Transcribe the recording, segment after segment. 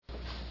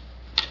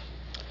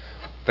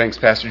Thanks,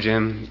 Pastor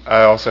Jim.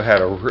 I also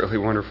had a really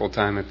wonderful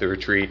time at the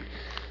retreat.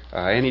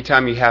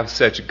 Anytime you have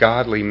such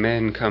godly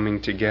men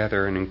coming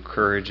together and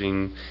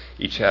encouraging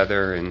each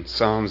other in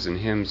psalms and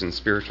hymns and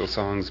spiritual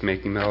songs,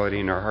 making melody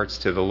in our hearts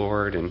to the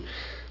Lord and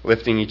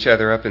lifting each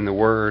other up in the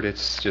Word,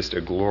 it's just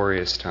a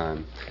glorious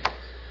time.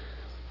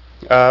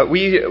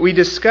 We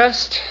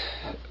discussed,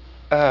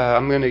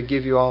 I'm going to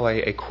give you all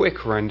a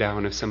quick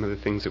rundown of some of the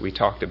things that we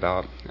talked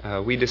about.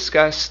 We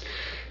discussed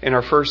in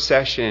our first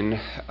session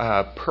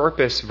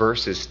purpose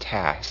versus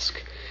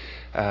task,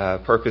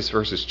 purpose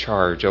versus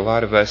charge. A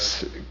lot of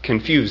us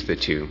confuse the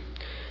two.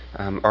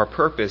 Our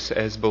purpose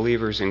as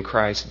believers in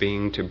Christ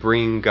being to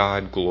bring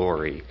God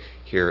glory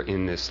here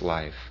in this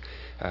life.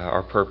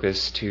 Our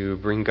purpose to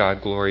bring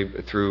God glory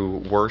through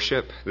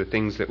worship, the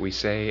things that we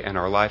say, and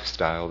our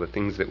lifestyle, the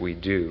things that we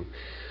do.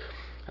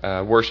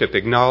 Worship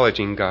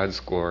acknowledging God's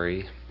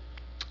glory,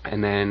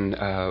 and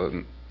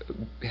then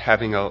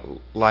having a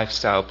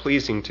lifestyle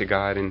pleasing to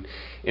God and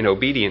in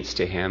obedience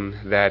to Him,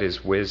 that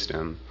is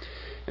wisdom.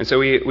 And so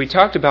we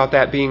talked about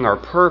that being our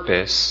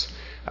purpose,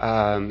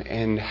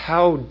 and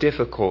how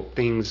difficult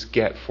things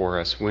get for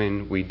us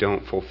when we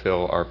don't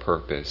fulfill our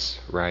purpose,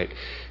 right?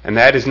 And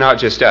that is not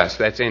just us,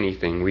 that's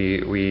anything.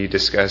 We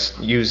discussed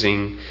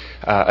using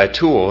a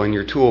tool in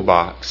your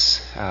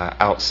toolbox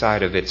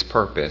outside of its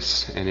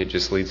purpose, and it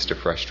just leads to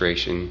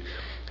frustration,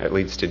 it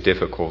leads to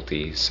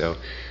difficulty. So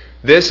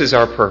this is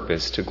our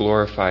purpose, to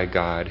glorify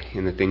God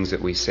in the things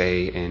that we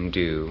say and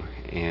do.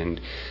 And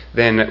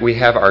then we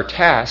have our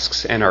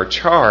tasks and our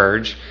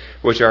charge,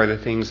 which are the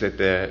things that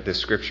the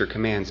Scripture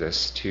commands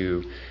us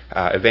to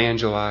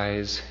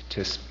evangelize,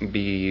 to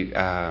be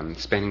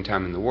spending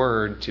time in the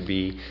Word, to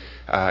be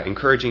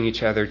encouraging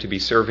each other, to be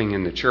serving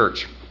in the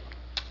church.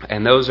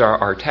 And those are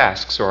our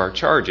tasks or our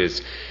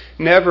charges.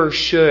 Never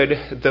should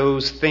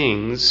those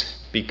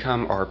things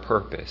become our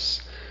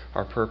purpose.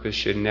 Our purpose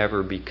should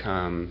never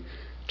become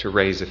to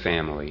raise a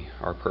family.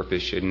 Our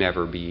purpose should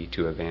never be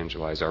to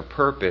evangelize. Our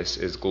purpose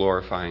is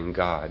glorifying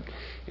God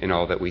in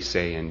all that we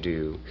say and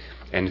do.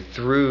 And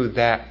through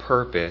that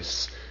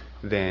purpose,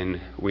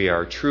 then we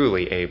are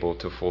truly able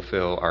to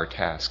fulfill our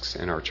tasks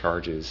and our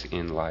charges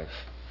in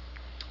life.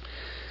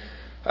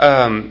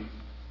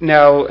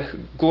 Now,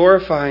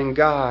 glorifying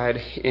God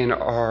in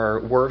our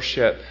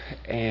worship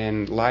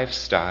and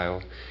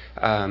lifestyle,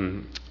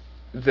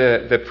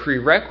 the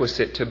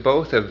prerequisite to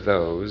both of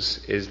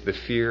those is the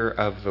fear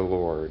of the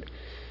Lord.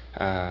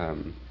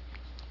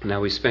 Now,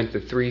 we spent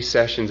the 3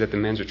 sessions at the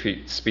men's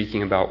retreat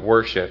speaking about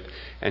worship,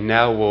 and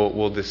now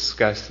we'll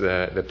discuss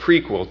the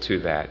prequel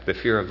to that, the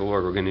fear of the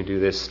Lord. We're going to do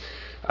this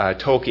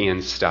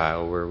Tolkien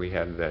style, where we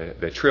had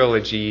the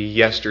trilogy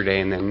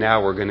yesterday, and then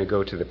now we're going to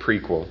go to the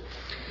prequel.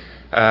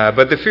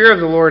 But the fear of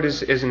the Lord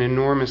is an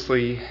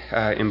enormously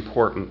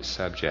important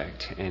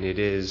subject, and it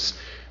is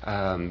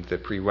the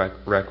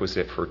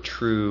prerequisite for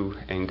true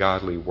and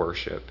godly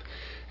worship.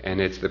 And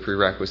it's the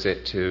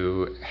prerequisite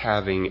to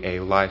having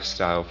a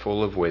lifestyle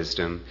full of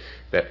wisdom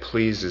that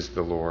pleases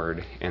the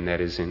Lord and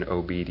that is in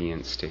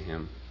obedience to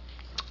Him.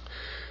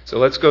 So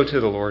let's go to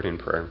the Lord in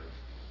prayer.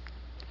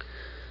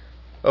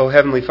 Oh,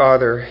 Heavenly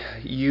Father,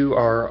 You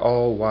are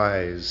all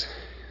wise,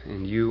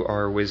 and You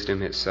are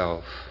wisdom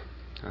itself.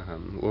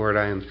 Lord,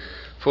 I am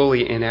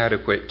fully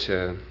inadequate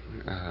to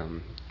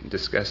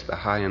discuss the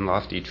high and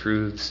lofty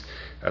truths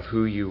of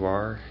who You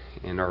are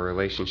and our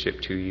relationship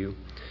to You.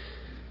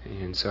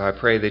 And so I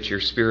pray that Your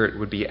Spirit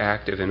would be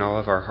active in all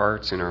of our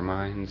hearts and our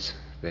minds,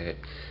 that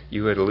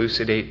You would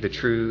elucidate the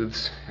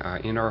truths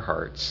in our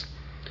hearts.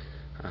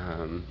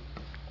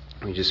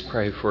 We just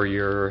pray for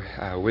Your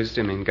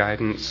wisdom and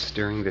guidance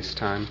during this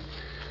time.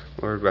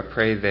 Lord, I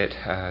pray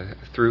that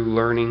through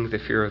learning the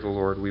fear of the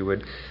Lord, we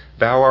would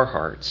bow our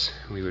hearts,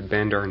 we would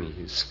bend our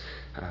knees,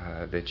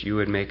 that You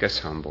would make us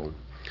humble,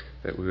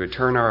 that we would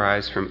turn our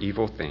eyes from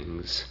evil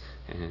things,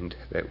 and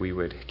that we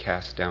would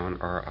cast down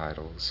our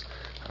idols.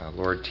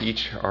 Lord,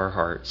 teach our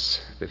hearts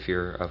the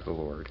fear of the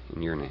Lord.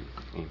 In Your name,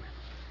 amen.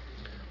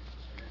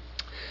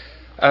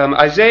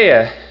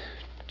 Isaiah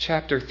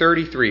chapter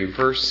 33,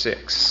 verse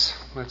 6.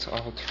 Let's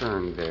all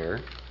turn there.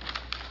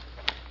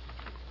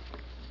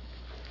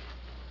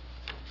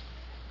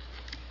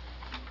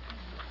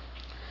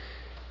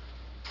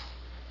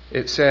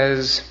 It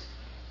says,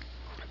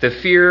 "The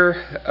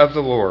fear of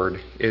the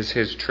Lord is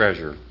His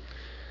treasure."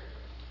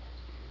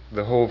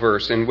 The whole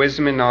verse, "And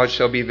wisdom and knowledge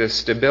shall be the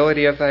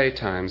stability of thy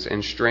times,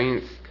 and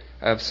strength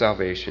of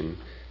salvation.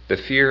 The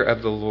fear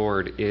of the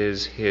Lord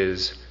is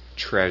His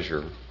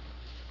treasure."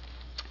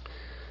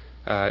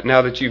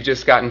 Now that you've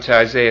just gotten to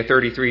Isaiah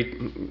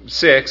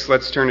 33:6,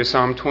 let's turn to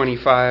Psalm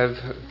 25,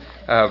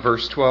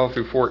 verse 12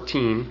 through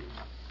 14.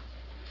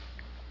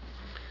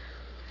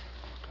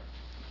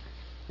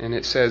 And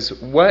it says,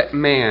 "What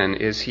man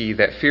is he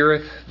that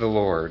feareth the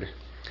Lord?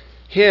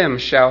 Him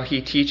shall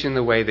He teach in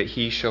the way that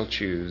he shall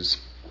choose.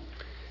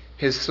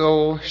 His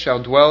soul shall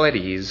dwell at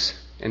ease,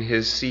 and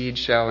his seed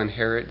shall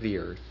inherit the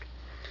earth.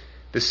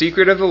 The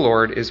secret of the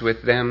Lord is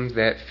with them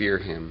that fear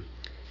Him,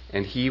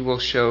 and He will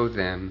show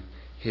them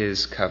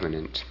His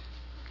covenant."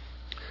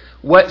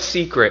 What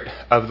secret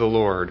of the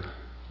Lord?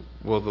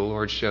 will the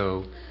Lord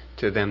show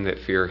to them that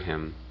fear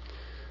him.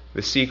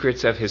 The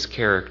secrets of his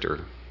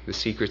character, the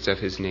secrets of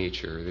his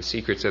nature, the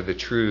secrets of the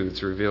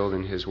truths revealed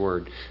in his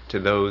word to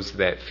those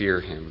that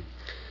fear him.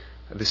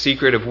 The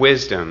secret of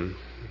wisdom,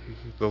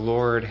 the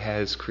Lord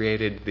has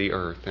created the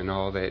earth and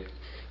all that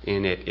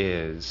in it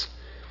is.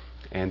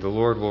 And the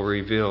Lord will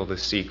reveal the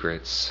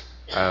secrets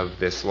of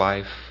this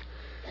life,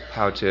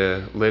 how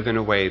to live in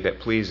a way that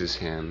pleases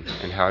him,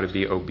 and how to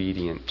be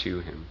obedient to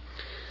him.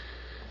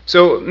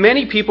 So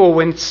many people,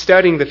 when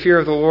studying the fear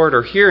of the Lord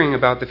or hearing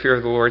about the fear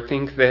of the Lord,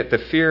 think that the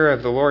fear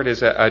of the Lord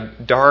is a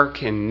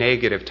dark and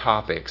negative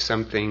topic,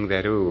 something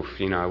that,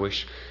 I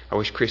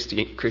wish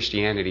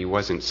Christianity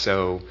wasn't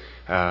so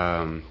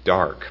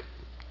dark.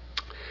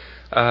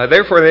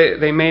 Therefore,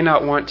 they may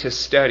not want to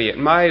study it.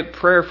 My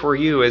prayer for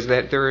you is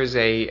that there is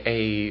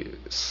a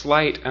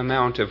slight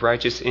amount of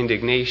righteous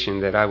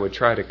indignation that I would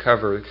try to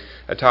cover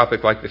a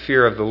topic like the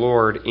fear of the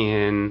Lord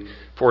in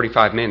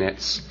 45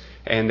 minutes,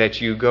 and that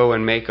you go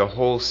and make a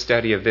whole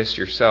study of this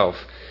yourself.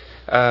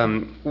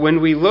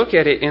 When we look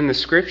at it in the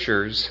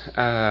Scriptures,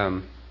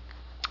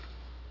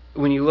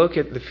 when you look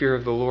at the fear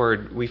of the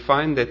Lord, we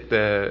find that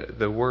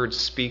the Word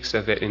speaks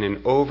of it in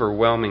an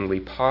overwhelmingly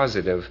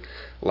positive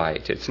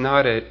light. It's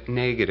not a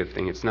negative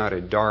thing. It's not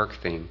a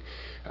dark thing.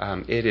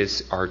 It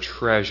is our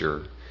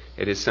treasure.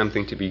 It is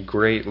something to be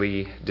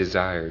greatly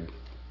desired.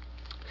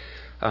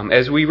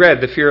 As we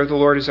read, the fear of the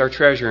Lord is our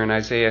treasure in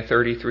Isaiah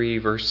 33,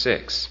 verse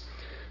 6.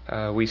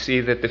 We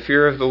see that the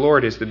fear of the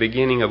Lord is the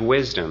beginning of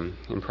wisdom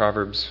in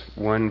Proverbs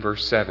 1,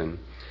 verse 7.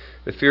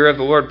 The fear of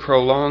the Lord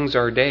prolongs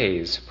our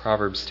days,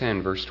 Proverbs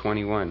 10, verse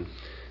 21.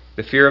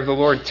 The fear of the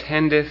Lord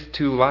tendeth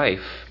to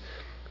life,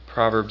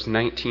 Proverbs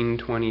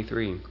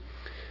 19:23.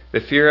 The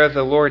fear of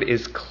the Lord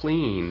is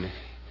clean,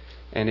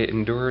 and it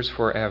endures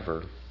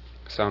forever,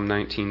 Psalm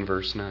 19,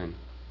 verse 9.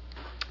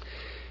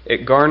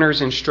 It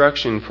garners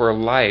instruction for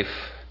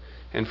life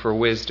and for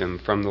wisdom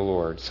from the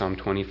Lord, Psalm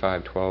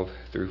 25:12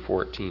 through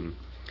 14.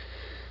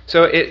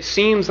 So it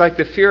seems like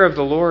the fear of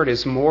the Lord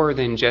is more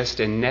than just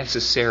a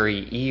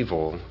necessary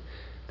evil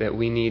that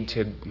we need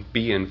to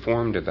be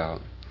informed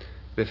about.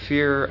 The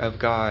fear of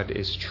God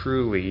is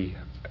truly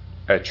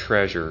a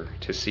treasure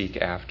to seek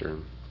after.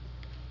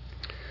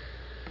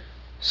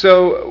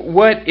 So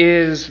what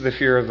is the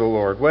fear of the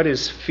Lord? What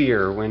is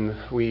fear when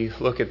we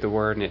look at the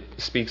word and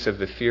it speaks of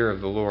the fear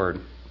of the Lord?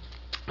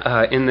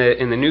 In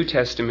the New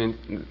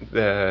Testament,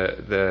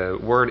 the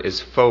word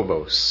is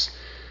phobos,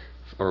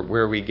 or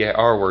where we get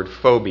our word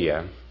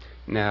phobia.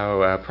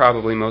 Now,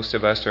 probably most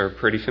of us are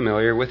pretty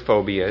familiar with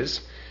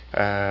phobias.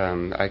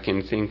 I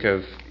can think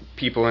of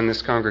people in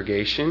this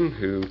congregation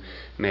who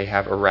may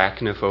have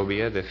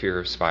arachnophobia, the fear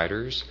of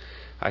spiders.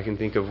 I can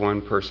think of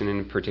one person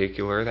in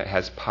particular that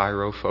has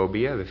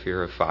pyrophobia, the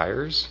fear of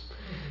fires.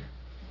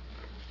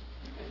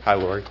 Hi,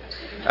 Lord.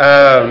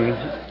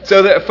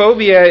 So that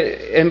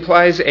phobia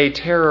implies a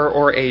terror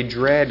or a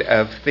dread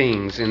of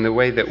things in the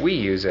way that we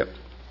use it.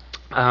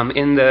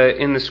 In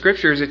the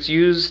Scriptures,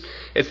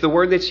 it's the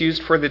word that's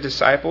used for the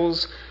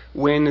disciples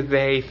when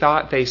they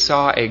thought they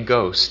saw a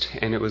ghost,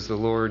 and it was the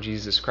Lord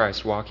Jesus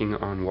Christ walking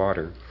on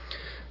water.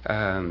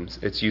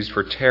 It's used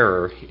for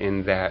terror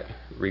in that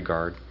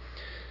regard.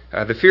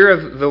 The fear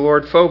of the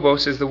Lord,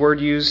 phobos, is the word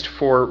used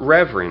for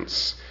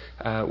reverence,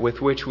 with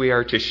which we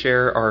are to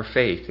share our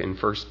faith in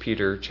 1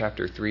 Peter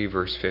chapter 3,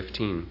 verse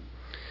 15.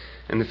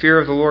 And the fear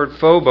of the Lord,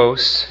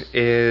 phobos,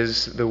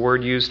 is the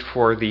word used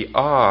for the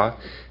awe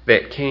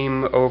that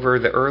came over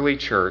the early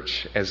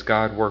church as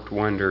God worked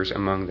wonders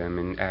among them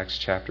in Acts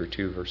chapter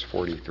 2, verse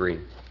 43.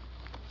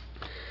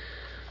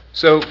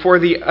 So for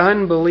the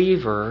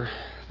unbeliever,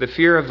 the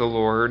fear of the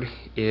Lord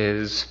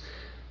is,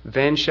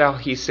 then shall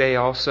he say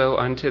also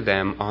unto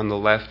them on the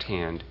left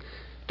hand,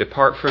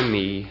 Depart from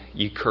me,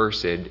 ye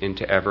cursed,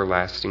 into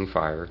everlasting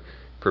fire,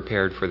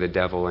 prepared for the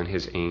devil and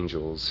his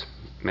angels.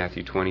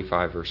 Matthew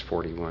 25, verse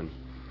 41.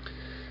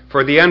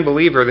 For the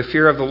unbeliever, the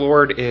fear of the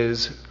Lord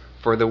is,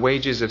 For the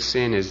wages of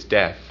sin is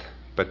death,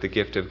 but the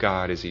gift of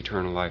God is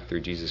eternal life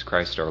through Jesus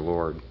Christ our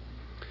Lord.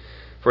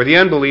 For the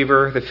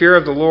unbeliever, the fear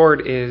of the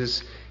Lord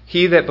is,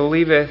 He that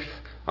believeth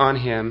on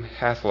him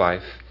hath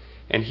life,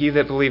 and he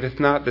that believeth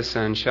not the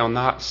Son shall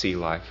not see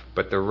life,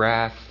 but the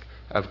wrath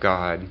of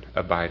God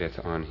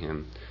abideth on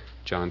him.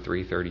 John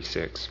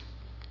 3:36.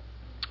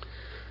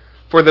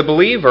 For the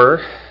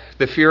believer,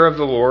 the fear of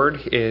the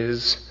Lord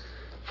is,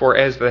 For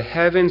as the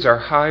heavens are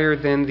higher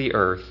than the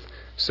earth,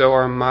 so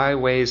are my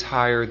ways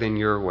higher than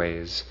your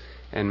ways,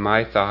 and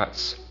my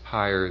thoughts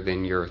higher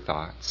than your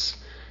thoughts.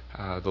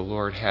 The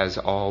Lord has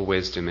all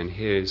wisdom, and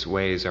his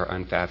ways are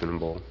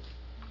unfathomable.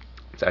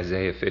 It's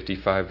Isaiah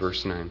 55,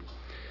 verse 9.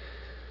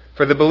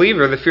 For the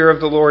believer, the fear of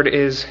the Lord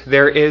is,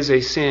 there is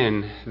a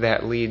sin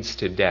that leads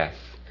to death,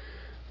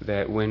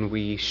 that when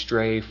we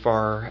stray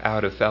far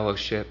out of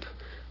fellowship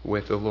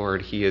with the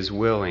Lord, he is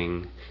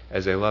willing,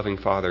 as a loving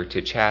Father,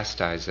 to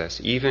chastise us,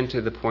 even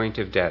to the point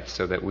of death,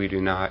 so that we do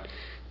not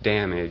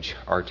damage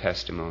our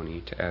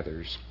testimony to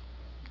others.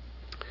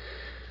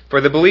 For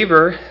the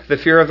believer, the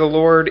fear of the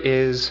Lord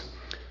is,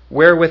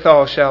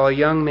 Wherewithal shall a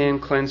young man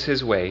cleanse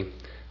his way?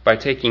 by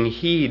taking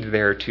heed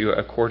thereto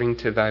according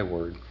to thy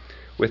word.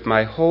 With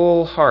my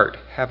whole heart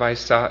have I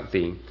sought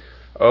thee.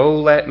 O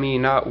let me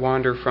not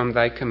wander from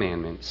thy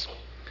commandments.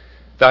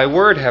 Thy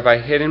word have I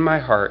hid in my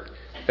heart,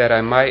 that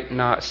I might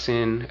not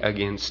sin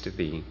against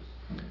thee.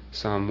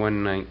 Psalm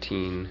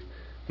 119,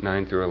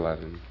 9 through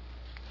 11.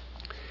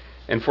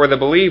 And for the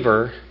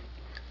believer,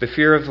 the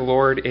fear of the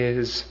Lord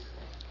is,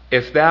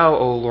 if thou,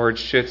 O Lord,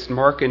 shouldst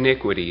mark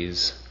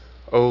iniquities,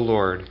 O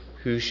Lord,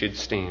 who should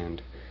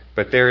stand?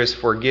 But there is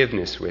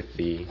forgiveness with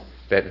thee,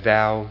 that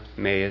thou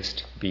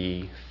mayest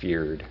be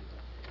feared.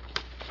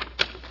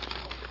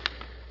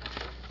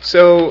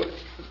 So,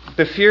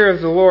 the fear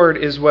of the Lord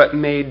is what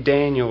made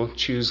Daniel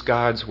choose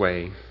God's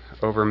way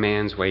over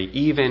man's way,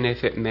 even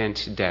if it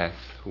meant death,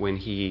 when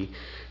he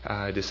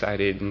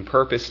decided and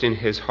purposed in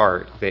his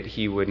heart that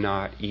he would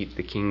not eat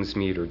the king's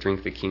meat or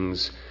drink the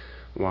king's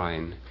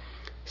wine.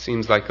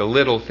 Seems like a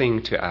little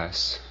thing to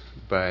us,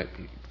 but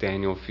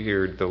Daniel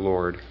feared the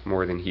Lord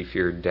more than he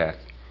feared death.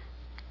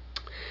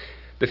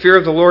 The fear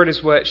of the Lord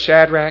is what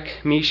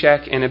Shadrach,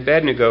 Meshach, and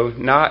Abednego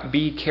not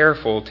be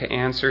careful to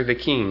answer the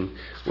king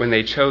when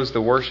they chose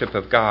the worship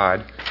of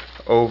God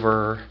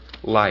over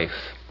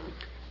life.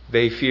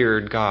 They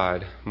feared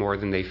God more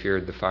than they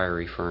feared the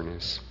fiery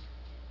furnace.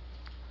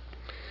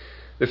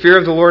 The fear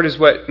of the Lord is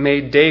what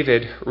made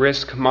David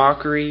risk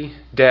mockery,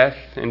 death,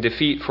 and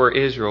defeat for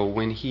Israel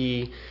when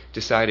he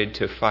decided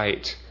to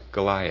fight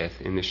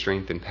Goliath in the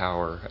strength and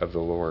power of the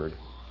Lord.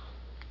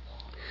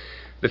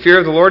 The fear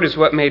of the Lord is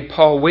what made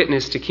Paul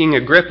witness to King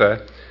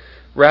Agrippa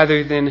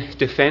rather than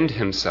defend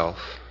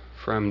himself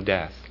from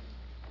death.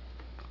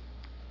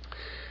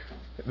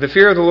 The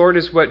fear of the Lord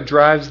is what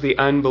drives the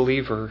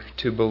unbeliever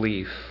to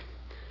belief,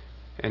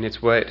 and it's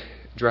what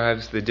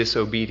drives the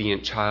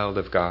disobedient child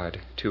of God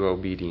to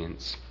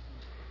obedience.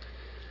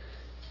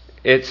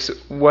 It's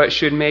what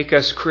should make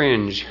us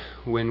cringe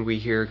when we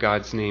hear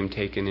God's name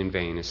taken in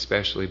vain,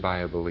 especially by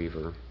a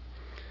believer.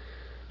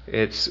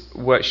 It's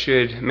what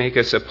should make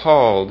us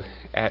appalled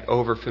at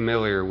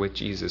overfamiliar with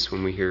Jesus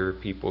when we hear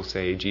people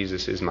say,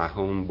 Jesus is my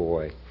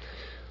homeboy,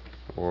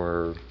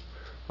 or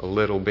a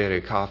little bit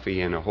of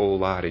coffee and a whole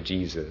lot of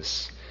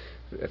Jesus.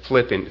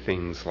 Flippant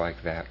things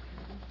like that.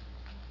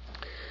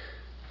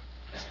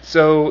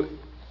 So,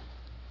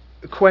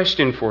 a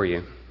question for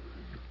you.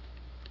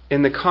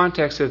 In the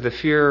context of the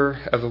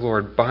fear of the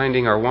Lord,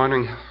 binding our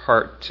wandering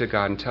heart to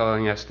God and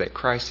telling us that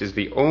Christ is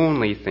the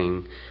only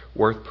thing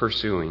worth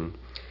pursuing,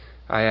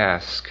 I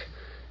ask,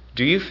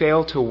 do you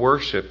fail to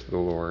worship the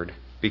Lord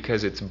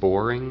because it's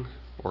boring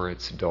or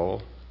it's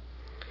dull?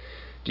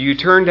 Do you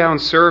turn down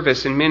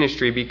service and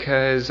ministry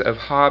because of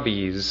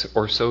hobbies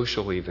or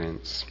social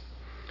events?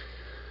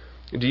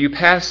 Do you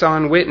pass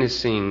on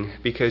witnessing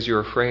because you're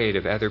afraid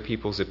of other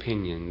people's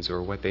opinions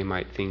or what they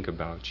might think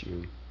about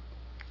you?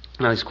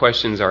 Now, these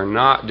questions are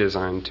not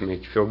designed to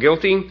make you feel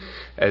guilty,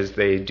 as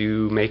they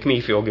do make me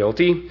feel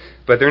guilty,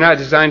 but they're not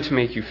designed to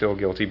make you feel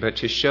guilty, but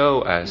to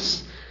show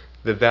us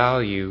the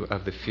value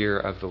of the fear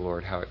of the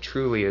Lord, how it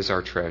truly is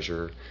our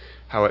treasure,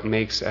 how it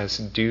makes us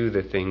do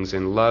the things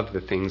and love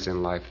the things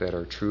in life that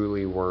are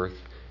truly worth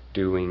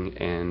doing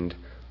and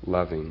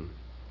loving.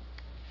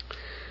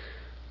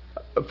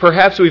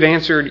 Perhaps we've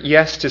answered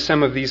yes to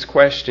some of these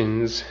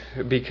questions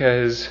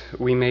because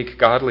we make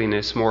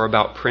godliness more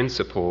about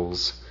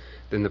principles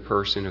than the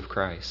person of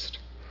Christ.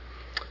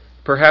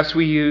 Perhaps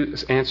we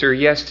answer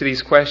yes to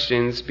these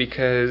questions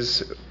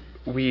because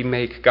we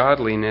make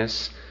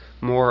godliness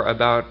more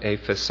about a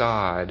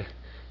facade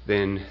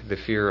than the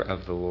fear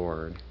of the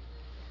Lord.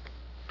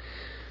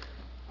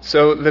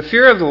 So the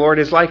fear of the Lord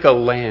is like a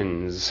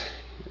lens.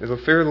 The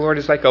fear of the Lord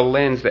is like a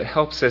lens that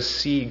helps us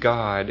see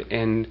God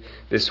and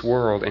this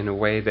world in a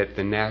way that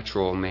the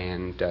natural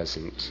man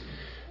doesn't.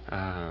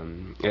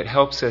 It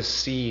helps us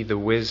see the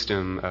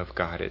wisdom of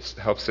God. It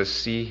helps us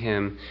see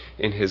Him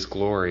in His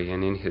glory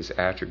and in His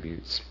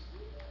attributes.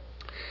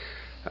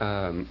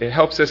 It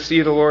helps us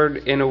see the Lord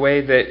in a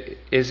way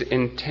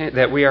that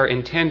that we are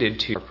intended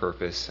to, our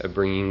purpose of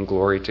bringing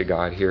glory to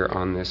God here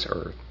on this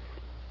earth.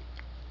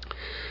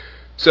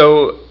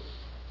 So,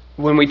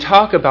 when we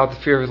talk about the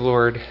fear of the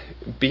Lord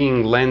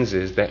being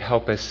lenses that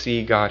help us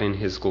see God in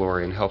His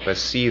glory and help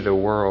us see the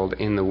world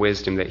in the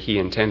wisdom that He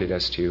intended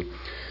us to,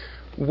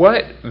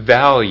 what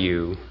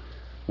value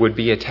would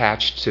be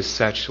attached to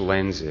such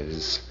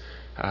lenses?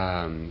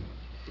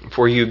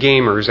 For you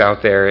gamers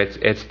out there,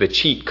 it's the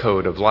cheat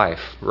code of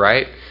life,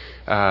 right?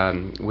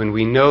 When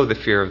we know the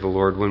fear of the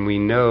Lord, when we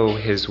know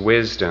His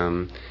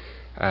wisdom,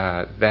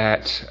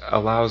 that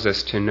allows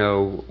us to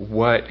know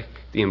what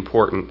the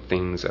important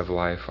things of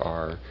life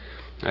are.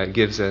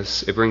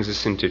 It brings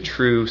us into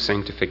true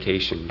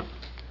sanctification.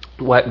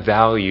 What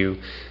value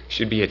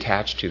should be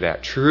attached to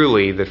that?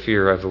 Truly, the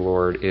fear of the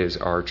Lord is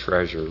our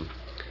treasure.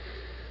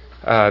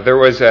 There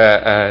was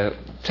a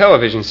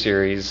television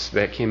series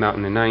that came out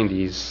in the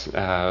 90s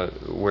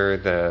where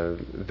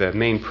the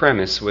main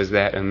premise was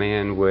that a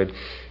man would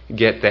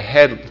get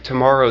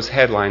tomorrow's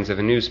headlines of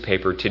a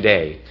newspaper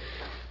today.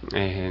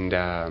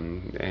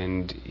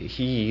 And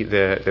he,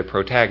 the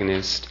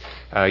protagonist,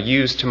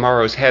 used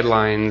tomorrow's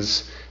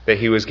headlines that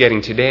he was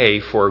getting today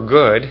for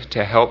good,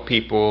 to help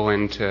people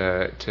and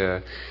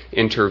to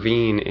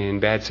intervene in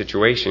bad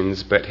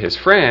situations. But his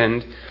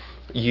friend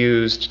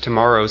used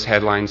tomorrow's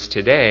headlines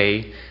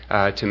today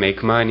to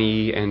make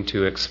money and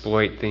to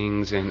exploit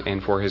things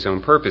and for his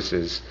own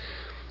purposes.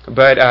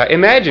 But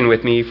imagine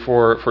with me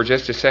for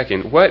just a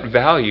second, what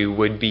value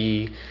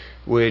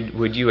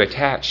would you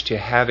attach to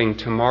having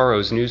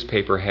tomorrow's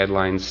newspaper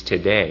headlines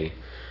today?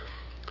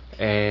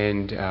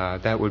 And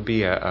that would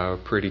be a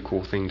pretty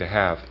cool thing to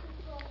have.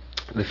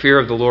 The fear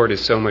of the Lord is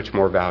so much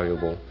more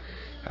valuable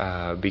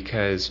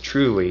because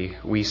truly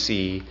we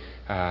see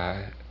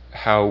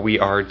how we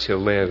are to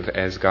live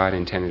as God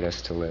intended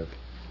us to live.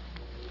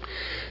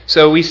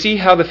 So we see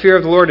how the fear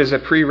of the Lord is a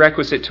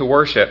prerequisite to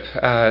worship.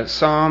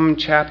 Psalm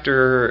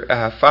chapter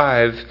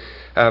 5,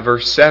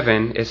 verse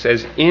 7, it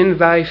says, "In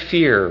thy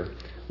fear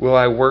will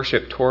I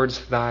worship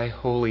towards thy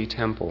holy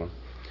temple."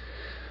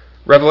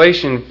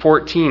 Revelation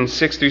 14,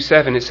 6 through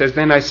 7, it says,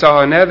 "Then I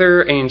saw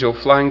another angel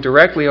flying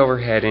directly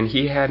overhead, and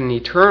he had an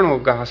eternal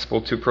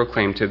gospel to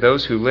proclaim to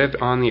those who lived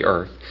on the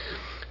earth,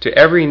 to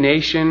every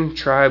nation,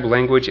 tribe,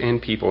 language,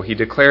 and people. He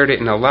declared it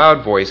in a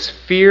loud voice,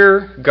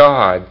 'Fear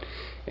God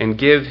and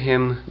give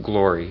him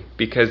glory,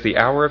 because the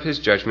hour of his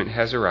judgment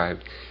has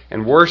arrived,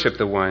 and worship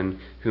the one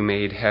who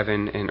made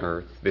heaven and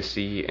earth, the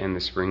sea, and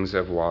the springs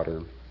of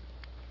water.'"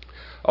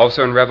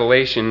 Also in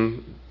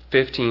Revelation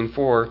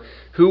 15:4,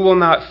 "Who will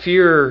not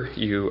fear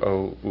you,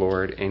 O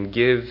Lord, and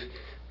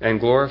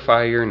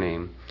glorify your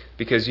name,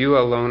 because you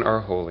alone are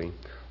holy.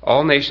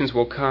 All nations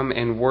will come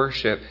and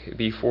worship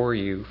before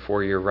you,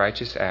 for your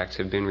righteous acts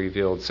have been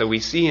revealed." So we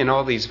see in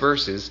all these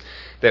verses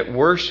that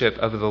worship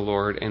of the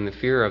Lord and the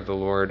fear of the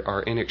Lord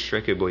are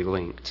inextricably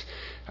linked.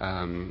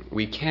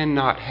 We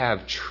cannot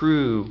have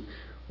true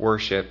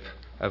worship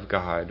of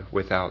God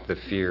without the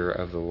fear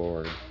of the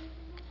Lord.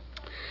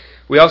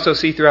 We also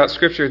see throughout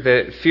Scripture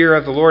that fear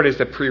of the Lord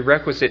is a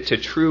prerequisite to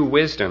true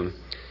wisdom.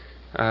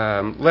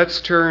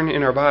 Let's turn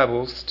in our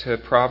Bibles to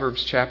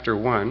Proverbs chapter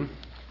 1,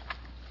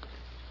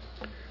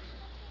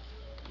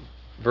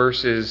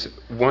 verses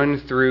 1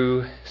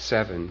 through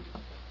 7.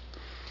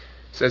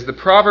 It says, "The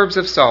Proverbs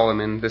of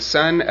Solomon, the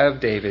son of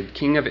David,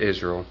 king of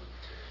Israel,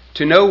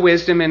 to know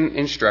wisdom and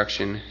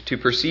instruction, to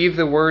perceive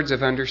the words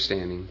of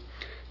understanding,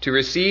 to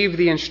receive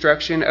the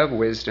instruction of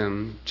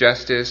wisdom,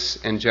 justice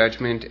and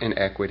judgment and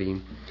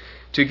equity,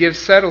 to give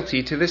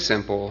subtlety to the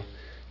simple,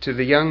 to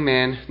the young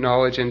man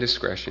knowledge and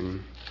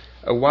discretion.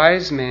 A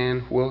wise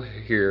man will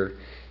hear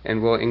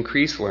and will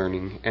increase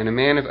learning, and a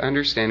man of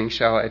understanding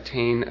shall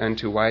attain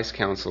unto wise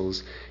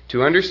counsels,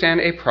 to understand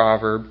a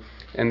proverb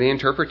and the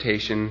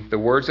interpretation, the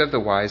words of the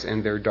wise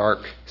and their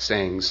dark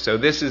sayings." So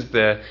this is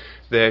the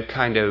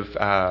kind of,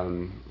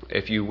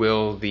 if you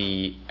will,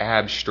 the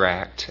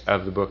abstract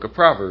of the book of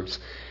Proverbs.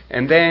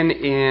 And then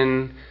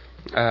in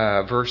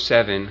verse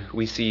 7,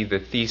 we see the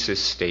thesis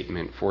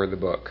statement for the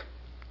book.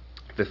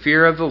 "The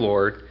fear of the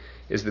Lord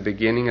is the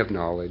beginning of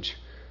knowledge,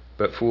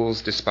 but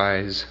fools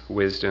despise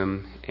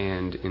wisdom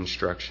and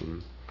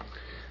instruction."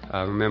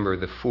 Remember,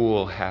 the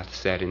fool hath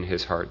said in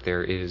his heart,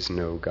 "There is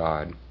no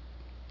God."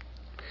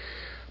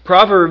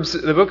 Proverbs,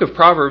 the book of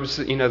Proverbs,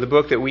 the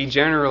book that we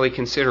generally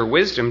consider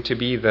wisdom to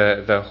be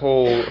the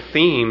whole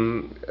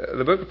theme,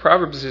 the book of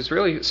Proverbs is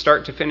really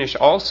start to finish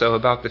also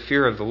about the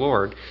fear of the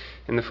Lord.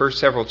 In the first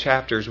several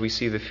chapters, we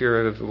see the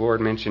fear of the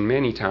Lord mentioned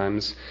many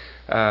times.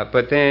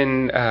 But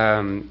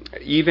then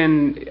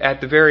even at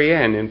the very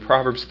end, in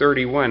Proverbs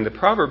 31, the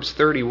Proverbs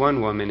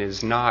 31 woman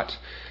is not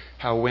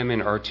how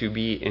women are to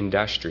be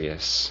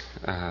industrious.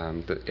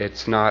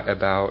 It's not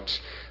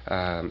about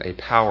a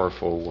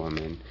powerful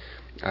woman.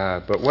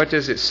 But what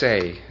does it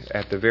say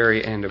at the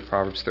very end of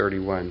Proverbs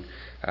 31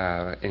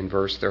 in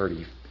verse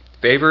 30?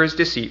 "Favor is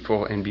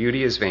deceitful and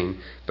beauty is vain,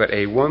 but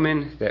a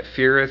woman that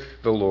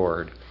feareth the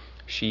Lord,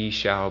 she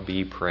shall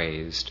be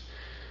praised."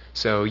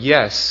 So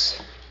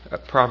yes, a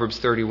Proverbs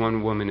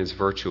 31 woman is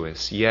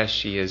virtuous. Yes,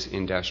 she is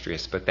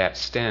industrious, but that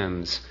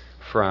stems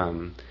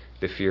from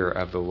the fear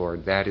of the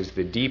Lord. That is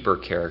the deeper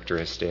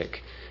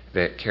characteristic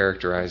that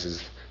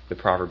characterizes the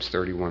Proverbs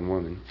 31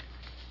 woman.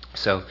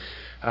 So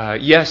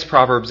yes,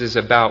 Proverbs is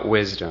about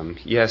wisdom.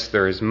 Yes,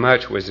 there is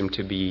much wisdom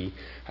to be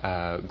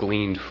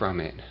gleaned from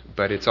it,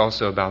 but it's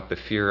also about the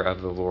fear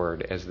of the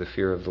Lord, as the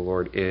fear of the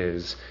Lord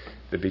is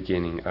the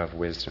beginning of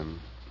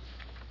wisdom.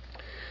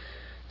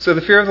 So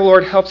the fear of the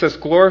Lord helps us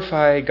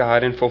glorify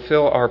God and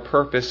fulfill our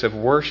purpose of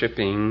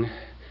worshiping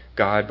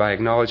God by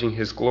acknowledging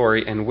His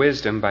glory, and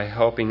wisdom by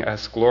helping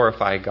us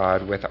glorify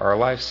God with our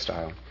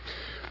lifestyle.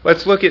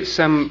 Let's look at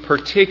some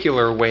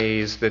particular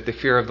ways that the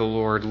fear of the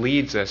Lord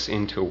leads us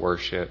into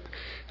worship,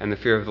 and the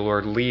fear of the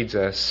Lord leads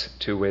us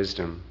to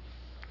wisdom.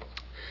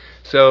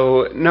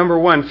 So, number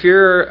one,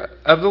 fear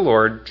of the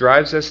Lord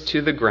drives us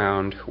to the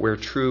ground where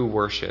true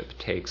worship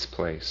takes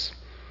place.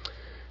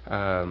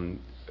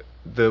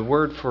 The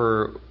word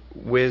for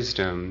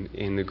wisdom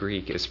in the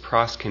Greek is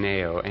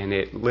proskuneo, and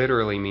it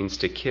literally means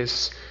to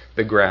kiss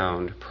the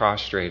ground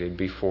prostrated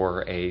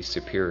before a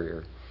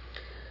superior.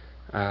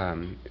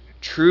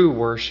 True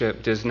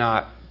worship does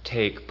not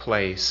take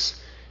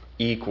place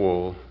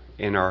equal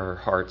in our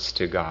hearts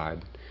to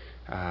God.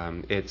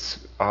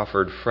 It's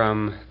offered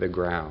from the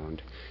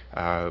ground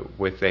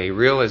with a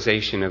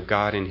realization of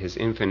God in his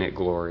infinite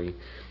glory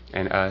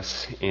and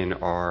us in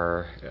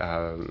our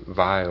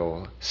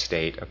vile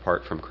state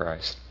apart from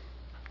Christ.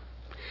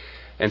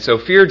 And so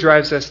fear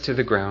drives us to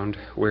the ground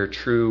where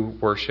true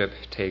worship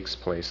takes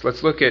place.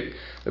 Let's look at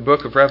the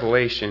book of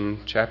Revelation,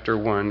 chapter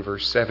 1,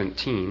 verse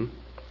 17.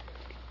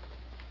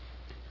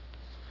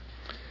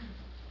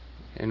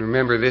 And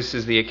remember, this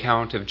is the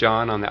account of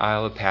John on the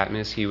Isle of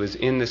Patmos. He was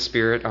in the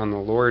Spirit on the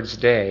Lord's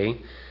day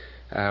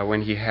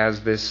when he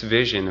has this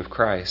vision of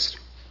Christ.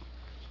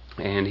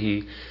 And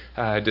he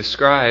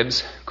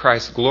describes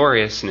Christ's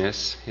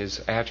gloriousness,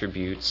 his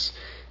attributes,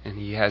 and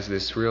he has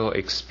this real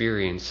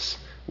experience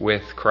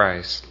with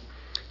Christ.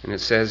 And it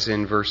says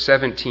in verse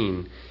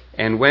 17,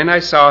 "And when I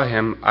saw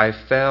him, I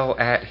fell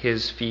at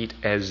his feet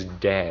as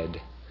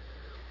dead."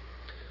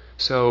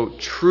 So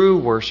true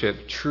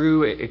worship,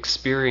 true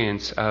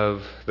experience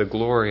of the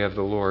glory of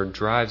the Lord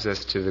drives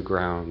us to the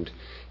ground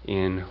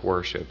in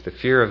worship. The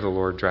fear of the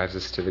Lord drives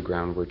us to the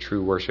ground where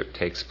true worship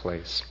takes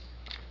place.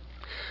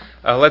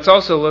 Let's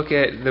also look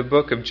at the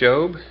book of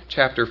Job,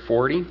 chapter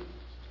 40.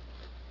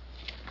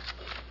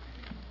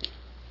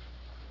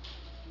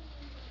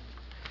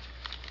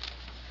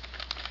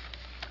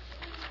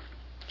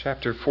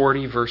 Chapter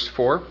 40, verse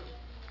 4.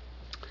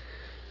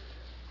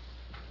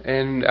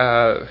 And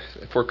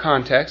for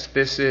context,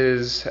 this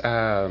is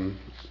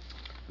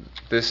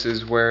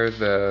where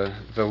the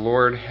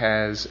Lord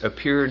has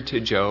appeared to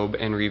Job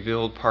and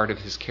revealed part of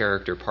his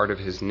character, part of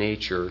his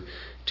nature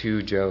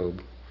to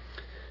Job.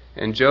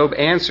 And Job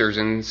answers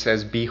and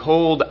says,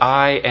 "Behold,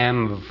 I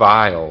am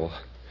vile.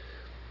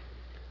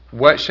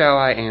 What shall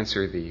I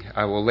answer thee?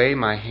 I will lay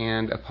my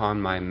hand upon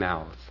my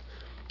mouth.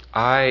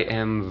 I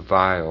am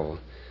vile."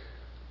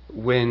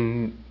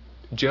 When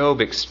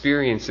Job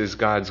experiences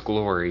God's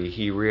glory,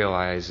 he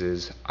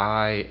realizes,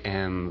 I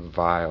am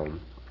vile.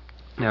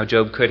 Now,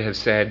 Job could have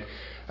said,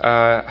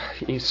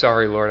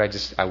 sorry, Lord,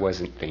 I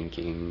wasn't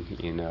thinking,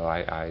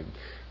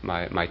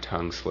 my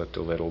tongue slipped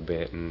a little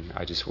bit and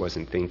I just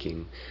wasn't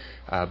thinking.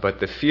 But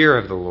the fear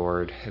of the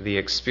Lord, the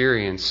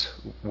experience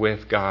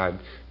with God,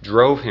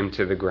 drove him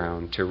to the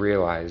ground to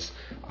realize,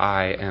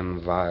 I am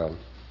vile.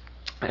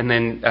 And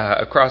then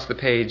across the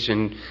page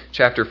in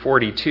chapter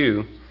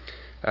 42,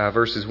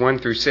 verses 1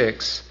 through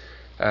 6,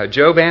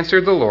 Job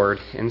answered the Lord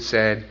and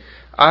said,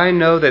 "I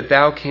know that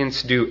thou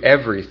canst do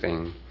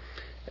everything,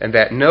 and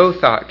that no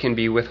thought can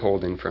be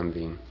withholden from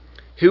thee.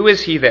 Who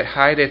is he that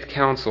hideth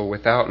counsel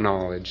without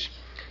knowledge?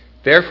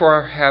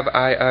 Therefore have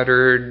I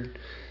uttered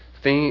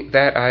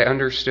that I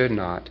understood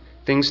not,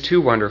 things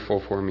too wonderful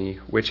for me,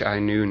 which I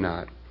knew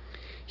not.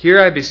 Hear,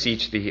 I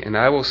beseech thee, and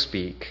I will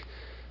speak.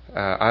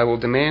 I will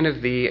demand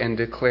of thee, and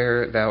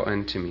declare thou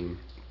unto me.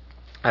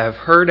 I have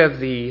heard of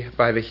thee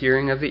by the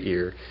hearing of the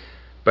ear,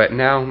 but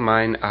now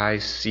mine eye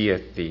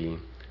seeth thee.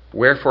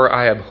 Wherefore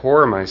I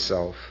abhor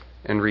myself,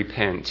 and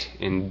repent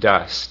in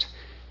dust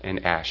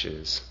and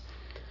ashes."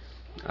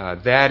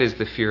 That is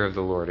the fear of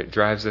the Lord. It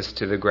drives us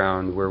to the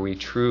ground where we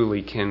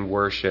truly can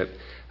worship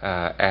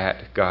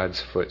at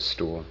God's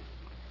footstool.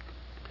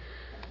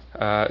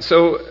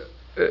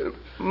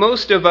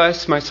 Most of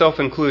us, myself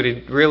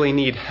included, really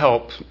need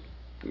help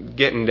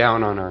getting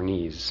down on our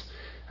knees.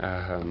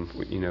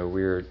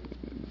 We're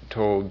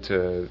told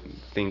to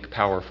think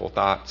powerful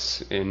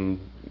thoughts in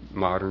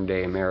modern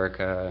day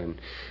America,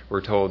 and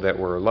we're told that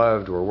we're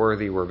loved, we're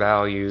worthy, we're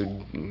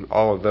valued,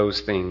 all of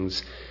those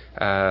things.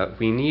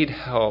 We need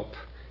help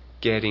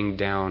getting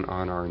down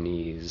on our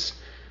knees.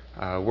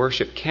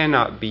 Worship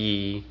cannot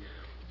be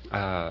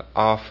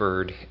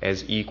offered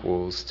as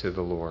equals to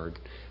the Lord.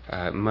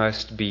 It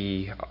must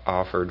be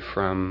offered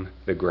from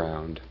the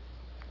ground.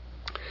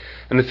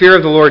 And the fear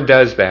of the Lord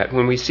does that.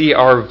 When we see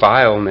our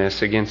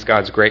vileness against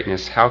God's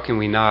greatness, how can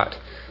we not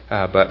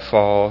but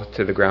fall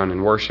to the ground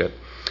and worship?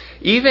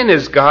 Even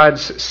as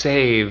God's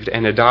saved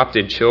and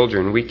adopted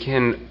children, we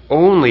can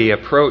only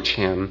approach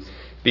him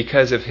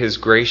because of his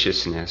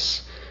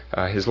graciousness,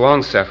 his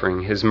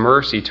long-suffering, his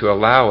mercy to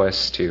allow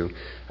us to.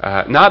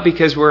 Not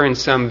because we're in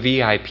some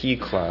VIP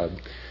club.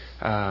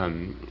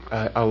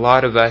 A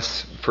lot of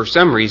us, for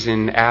some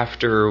reason,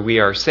 after we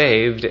are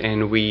saved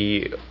and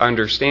we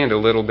understand a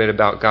little bit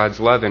about God's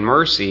love and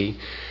mercy,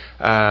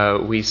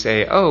 we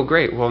say, oh,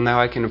 great, well,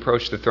 now I can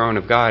approach the throne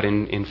of God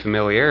in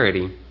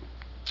familiarity.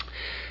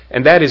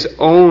 And that is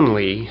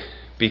only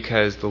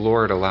because the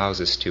Lord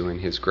allows us to in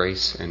his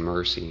grace and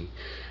mercy.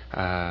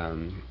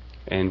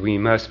 And we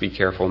must be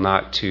careful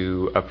not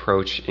to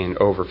approach in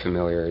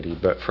over-familiarity,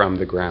 but from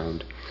the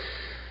ground.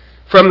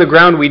 From the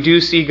ground, we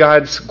do see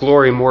God's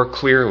glory more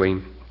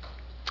clearly.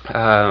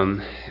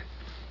 And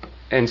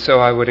so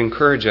I would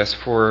encourage us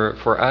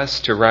for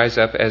us to rise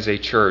up as a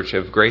church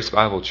of Grace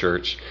Bible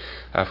Church,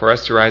 for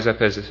us to rise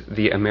up as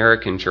the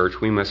American church,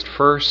 we must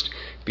first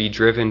be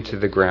driven to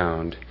the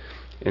ground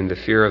in the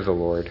fear of the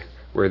Lord,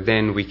 where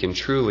then we can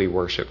truly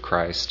worship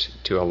Christ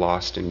to a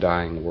lost and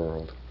dying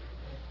world.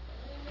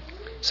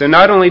 So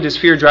not only does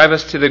fear drive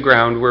us to the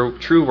ground where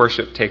true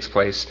worship takes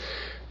place,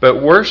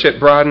 But worship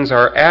broadens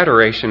our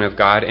adoration of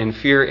God, and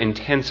fear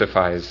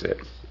intensifies it.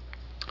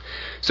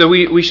 So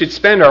we should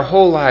spend our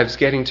whole lives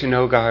getting to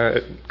know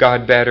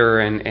God better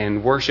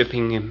and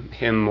worshiping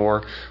Him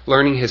more,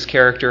 learning His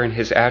character and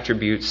His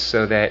attributes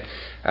so that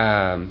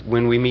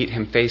when we meet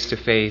Him face to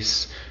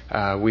face,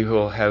 we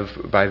will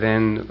have by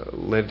then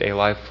lived a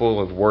life full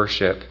of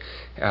worship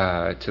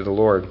to the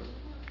Lord.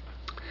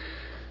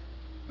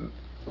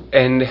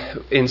 And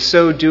in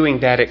so doing,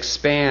 that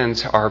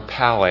expands our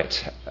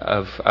palette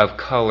of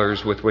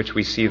colors with which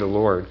we see the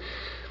Lord.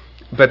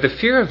 But the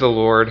fear of the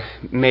Lord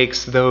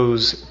makes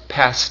those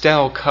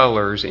pastel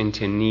colors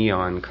into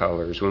neon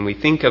colors. When we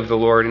think of the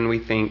Lord and we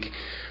think,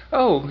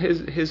 oh,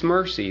 His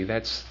mercy,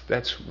 that's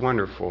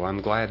wonderful.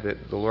 I'm glad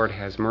that the Lord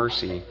has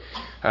mercy.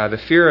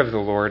 The fear of the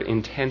Lord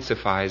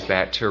intensifies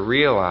that to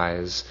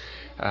realize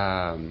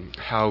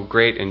how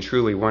great and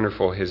truly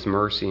wonderful His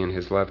mercy and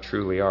His love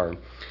truly are.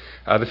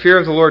 The fear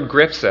of the Lord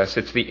grips us.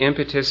 It's the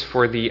impetus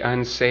for the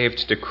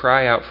unsaved to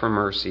cry out for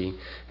mercy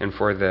and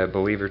for the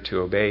believer to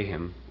obey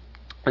Him.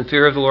 The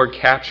fear of the Lord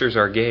captures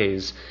our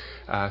gaze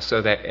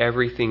so that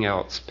everything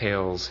else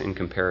pales in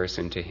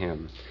comparison to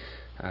Him.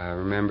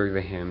 Remember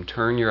the hymn,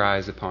 turn your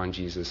eyes upon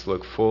Jesus,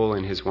 look full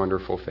in His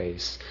wonderful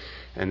face,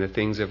 and the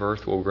things of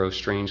earth will grow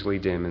strangely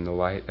dim in the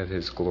light of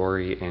His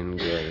glory and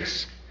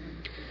grace.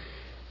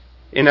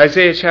 In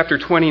Isaiah chapter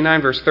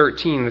 29, verse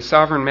 13, the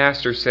Sovereign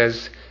Master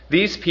says,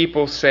 these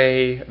people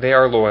say they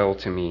are loyal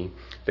to me.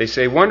 They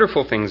say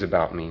wonderful things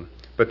about me,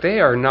 but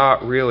they are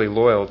not really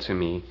loyal to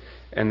me,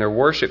 and their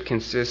worship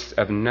consists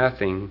of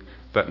nothing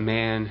but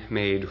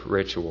man-made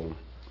ritual.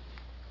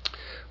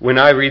 When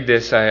I read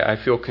this, I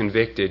feel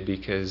convicted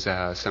because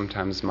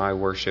sometimes my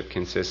worship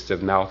consists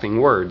of mouthing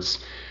words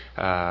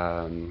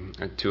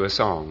to a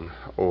song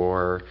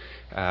or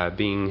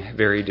being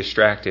very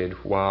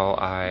distracted while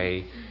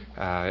I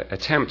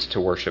attempt to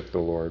worship the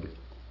Lord.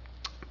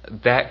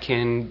 That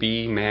can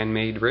be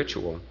man-made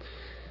ritual.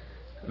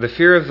 The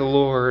fear of the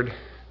Lord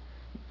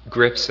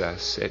grips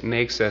us. It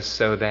makes us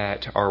so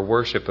that our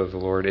worship of the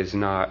Lord is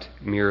not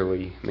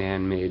merely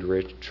man-made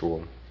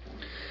ritual.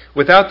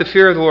 Without the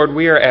fear of the Lord,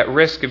 we are at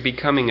risk of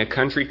becoming a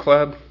country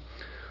club,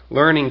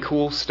 learning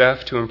cool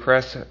stuff to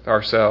impress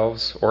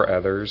ourselves or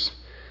others,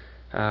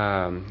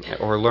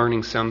 or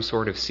learning some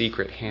sort of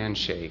secret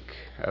handshake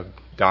of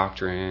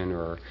doctrine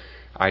or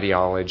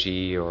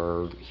ideology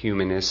or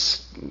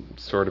humanist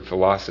sort of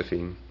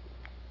philosophy.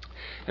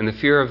 And the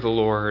fear of the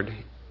Lord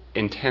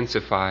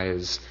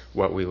intensifies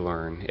what we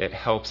learn. It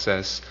helps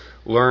us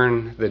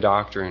learn the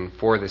doctrine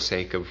for the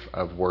sake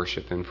of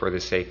worship and for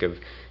the sake of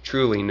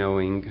truly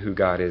knowing who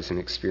God is and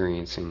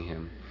experiencing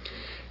Him.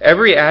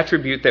 Every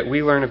attribute that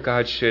we learn of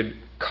God should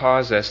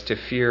cause us to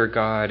fear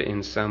God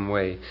in some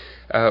way.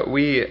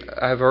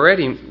 I've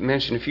already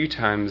mentioned a few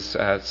times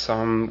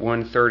Psalm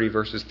 130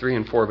 verses 3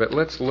 and 4, but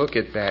let's look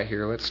at that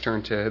here. Let's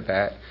turn to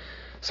that.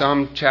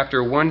 Psalm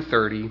chapter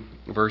 130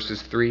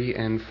 verses 3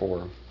 and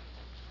 4.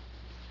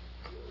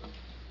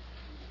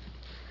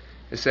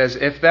 It says,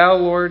 if thou,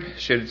 Lord,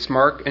 shouldst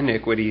mark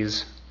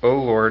iniquities, O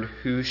Lord,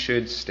 who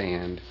should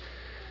stand?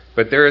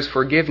 But there is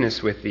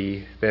forgiveness with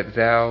thee, that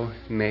thou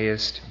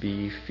mayest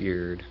be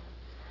feared.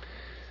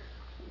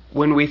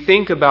 When we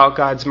think about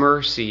God's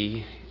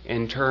mercy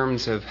in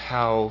terms of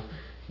how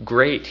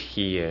great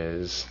He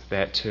is,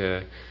 that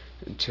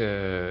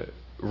to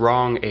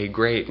wrong a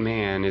great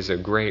man is a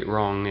great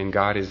wrong, and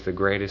God is the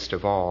greatest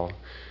of all.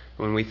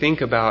 When we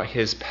think about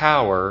His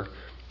power,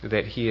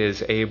 that He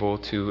is able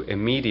to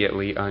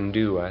immediately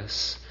undo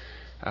us.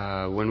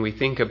 When we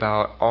think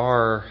about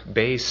our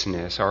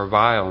baseness, our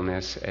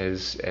vileness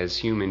as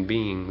human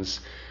beings,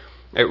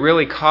 it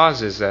really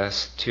causes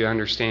us to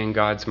understand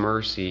God's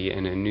mercy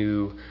in a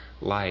new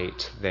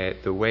light,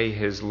 that the way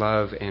His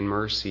love and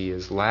mercy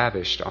is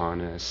lavished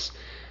on us,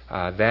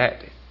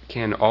 that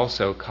can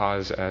also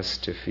cause us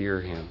to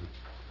fear Him.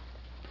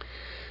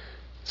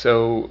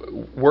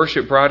 So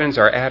worship broadens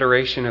our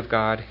adoration of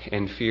God,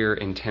 and fear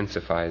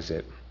intensifies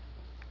it.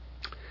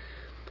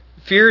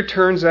 Fear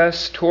turns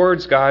us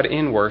towards God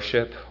in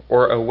worship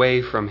or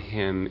away from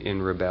Him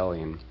in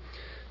rebellion.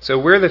 So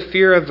where the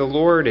fear of the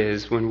Lord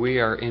is, when we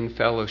are in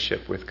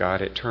fellowship with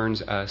God, it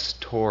turns us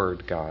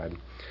toward God.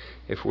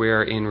 If we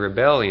are in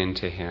rebellion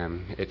to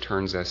Him, it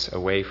turns us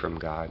away from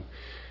God.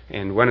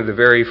 And one of the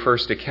very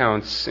first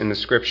accounts in the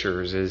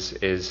Scriptures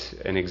is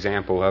an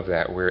example of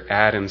that, where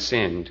Adam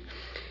sinned.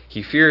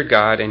 He feared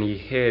God and he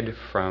hid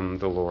from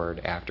the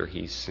Lord after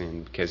he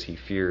sinned because he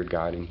feared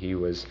God and he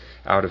was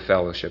out of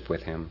fellowship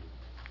with Him.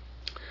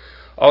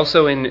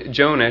 Also in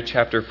Jonah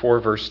chapter 4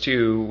 verse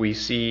 2, we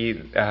see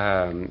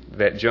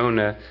that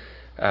Jonah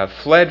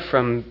fled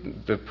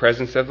from the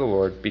presence of the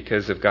Lord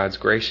because of God's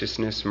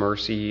graciousness,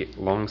 mercy,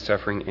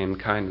 long-suffering, and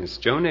kindness.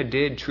 Jonah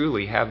did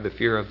truly have the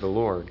fear of the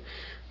Lord,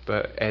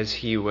 but as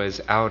he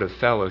was out of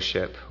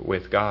fellowship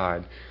with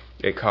God,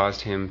 it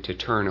caused him to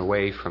turn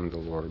away from the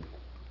Lord.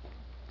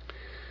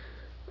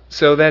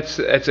 So that's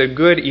a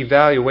good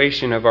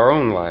evaluation of our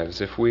own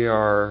lives. If we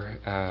are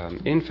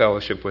in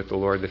fellowship with the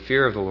Lord, the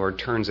fear of the Lord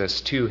turns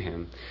us to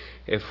Him.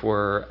 If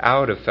we're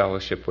out of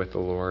fellowship with the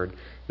Lord,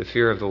 The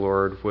fear of the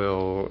Lord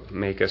will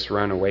make us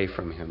run away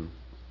from him.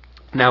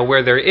 Now,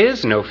 where there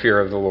is no fear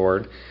of the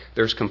Lord,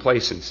 there's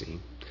complacency.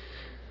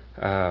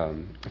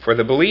 For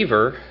the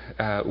believer,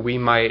 we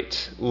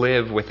might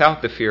live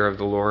without the fear of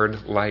the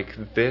Lord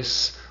like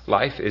this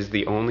life is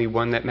the only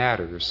one that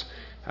matters.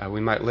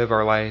 We might live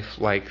our life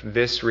like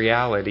this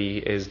reality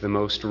is the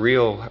most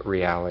real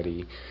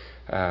reality,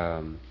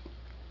 and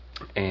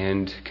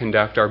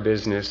conduct our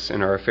business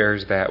and our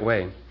affairs that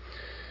way.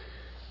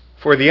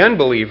 For the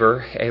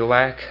unbeliever, a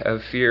lack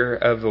of fear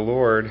of the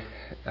Lord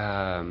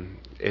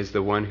is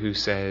the one who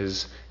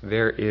says,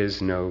 there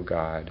is no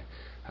God.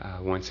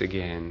 Once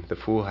again, the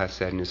fool has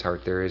said in his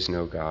heart, there is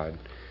no God.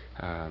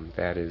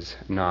 That is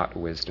not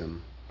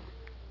wisdom.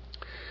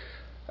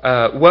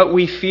 What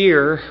we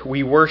fear,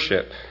 we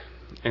worship.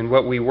 And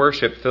what we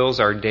worship fills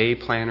our day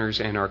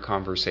planners and our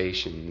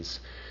conversations.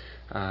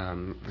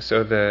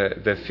 So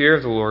the fear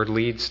of the Lord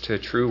leads to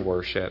true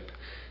worship.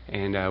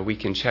 And we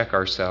can check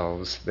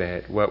ourselves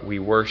that what we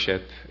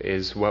worship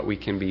is what we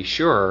can be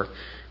sure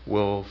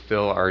will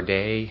fill our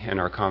day and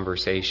our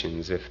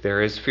conversations. If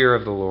there is fear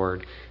of the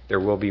Lord, there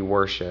will be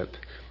worship,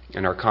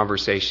 and our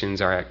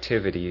conversations, our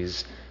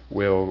activities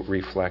will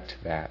reflect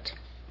that.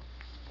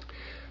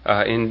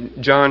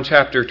 In John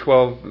chapter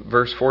 12,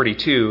 verse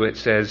 42, it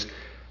says,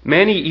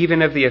 many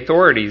even of the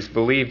authorities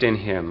believed in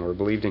him, or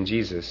believed in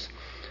Jesus,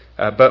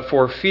 but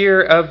for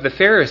fear of the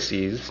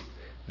Pharisees,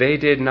 they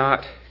did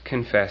not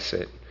confess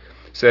it,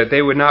 so that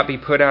they would not be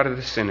put out of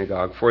the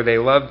synagogue, for they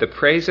loved the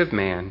praise of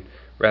man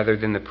rather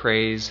than the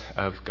praise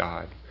of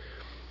God.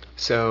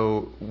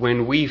 So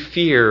when we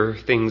fear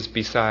things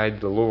beside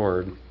the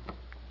Lord,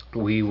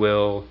 we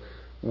will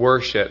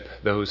worship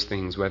those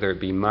things, whether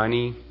it be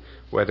money,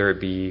 whether it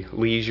be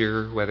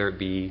leisure, whether it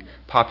be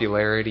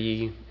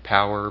popularity,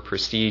 power,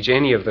 prestige,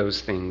 any of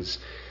those things.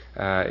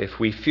 If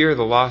we fear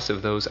the loss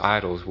of those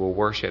idols, we'll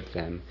worship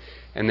them.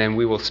 And then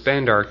we will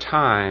spend our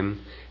time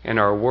and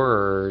our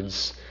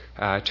words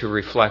to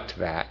reflect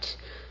that.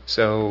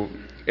 So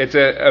it's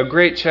a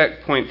great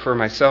checkpoint for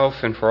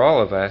myself and for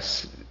all of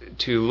us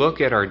to look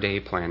at our day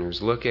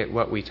planners, look at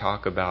what we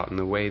talk about and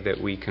the way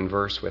that we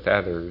converse with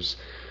others.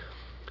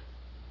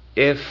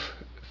 If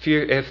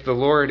the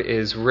Lord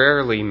is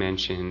rarely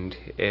mentioned,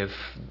 if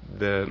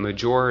the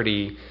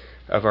majority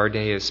of our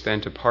day is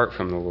spent apart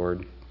from the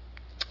Lord,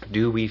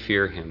 do we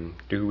fear him?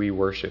 Do we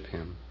worship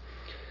him?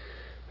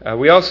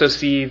 We also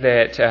see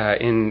that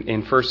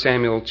in 1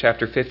 Samuel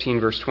chapter 15,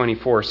 verse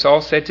 24,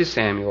 Saul said to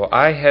Samuel,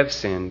 I have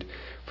sinned,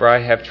 for I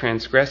have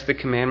transgressed the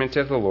commandment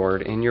of the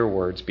Lord in your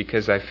words,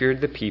 because I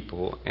feared the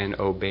people and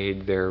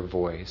obeyed their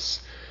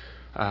voice.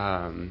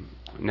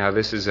 Now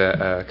this is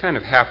a kind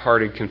of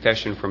half-hearted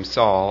confession from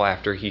Saul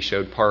after he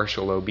showed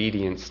partial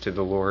obedience to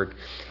the Lord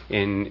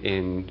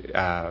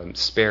in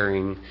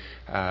sparing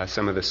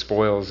some of the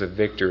spoils of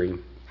victory.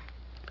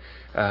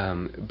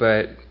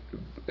 But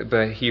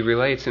he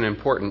relates an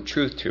important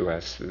truth to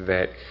us,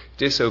 that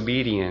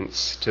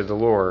disobedience to the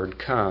Lord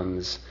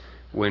comes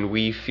when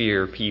we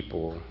fear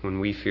people,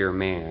 when we fear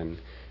man,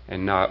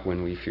 and not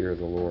when we fear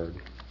the Lord.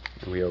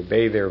 We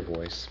obey their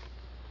voice.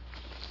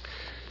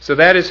 So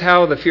that is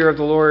how the fear of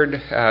the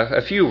Lord,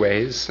 a few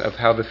ways of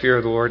how the fear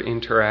of the Lord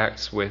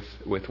interacts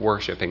with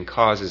worship and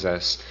causes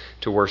us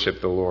to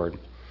worship the Lord.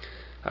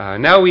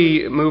 Now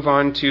we move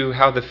on to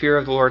how the fear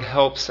of the Lord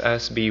helps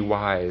us be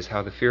wise,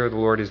 how the fear of the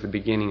Lord is the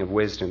beginning of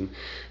wisdom.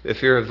 The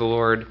fear of the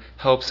Lord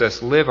helps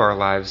us live our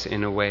lives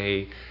in a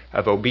way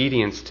of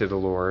obedience to the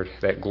Lord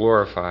that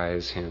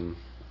glorifies him.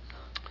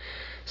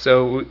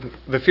 So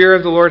the fear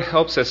of the Lord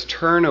helps us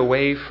turn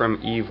away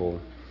from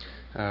evil.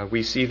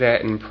 We see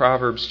that in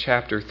Proverbs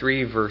chapter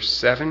 3, verse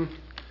 7,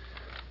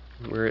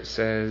 where it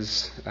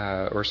says,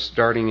 or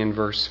starting in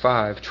verse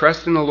 5,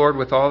 trust in the Lord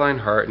with all thine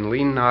heart, and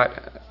lean not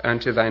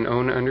unto thine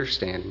own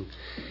understanding.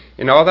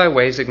 In all thy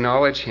ways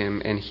acknowledge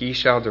him, and he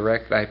shall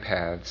direct thy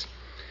paths.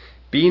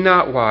 Be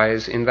not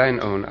wise in thine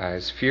own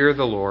eyes. Fear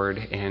the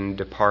Lord, and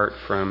depart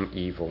from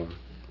evil.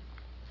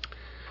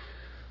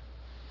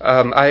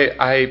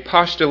 I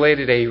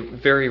postulated a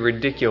very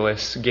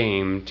ridiculous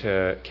game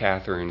to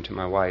Catherine, to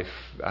my wife,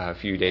 a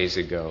few days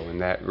ago.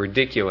 And that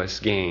ridiculous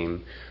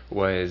game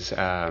was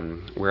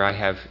where I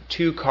have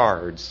two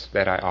cards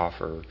that I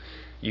offer.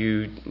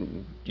 You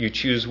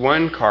choose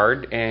one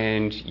card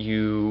and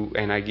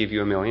I give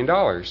you $1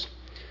 million.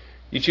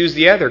 You choose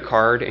the other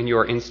card and you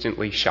are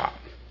instantly shot.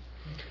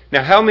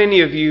 Now, how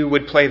many of you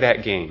would play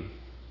that game?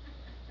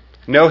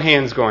 No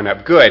hands going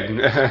up. Good.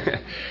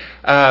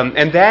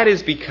 And that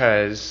is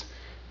because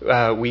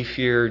we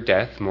fear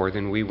death more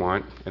than we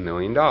want $1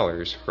 million,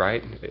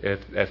 right? If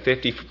a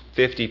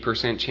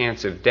 50%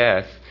 chance of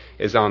death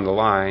is on the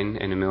line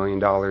and $1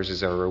 million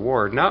is our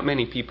reward, not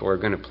many people are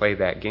going to play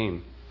that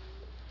game.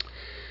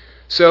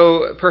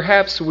 So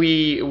perhaps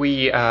we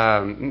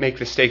make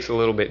the stakes a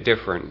little bit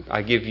different.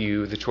 I give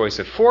you the choice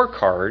of 4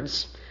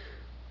 cards,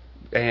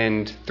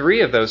 and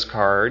 3 of those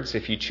cards,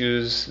 if you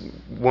choose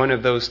one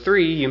of those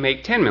 3, you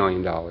make $10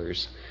 million.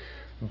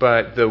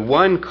 But the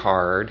one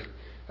card,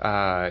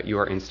 you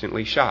are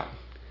instantly shot.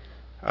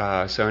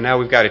 So now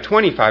we've got a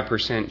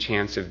 25%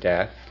 chance of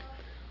death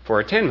for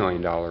a $10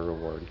 million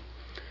reward.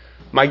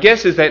 My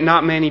guess is that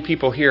not many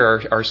people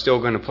here are still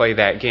going to play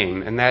that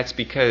game, and that's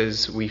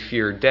because we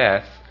fear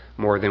death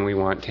more than we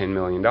want $10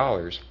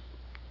 million.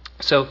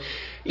 So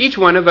each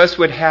one of us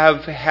would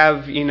have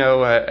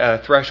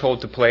a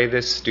threshold to play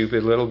this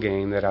stupid little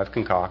game that I've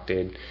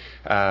concocted,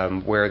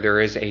 where there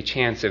is a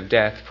chance of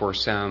death for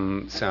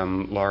some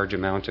large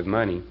amount of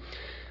money.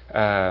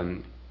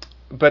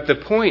 But the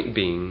point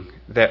being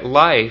that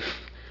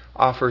life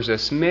offers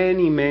us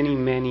many, many,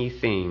 many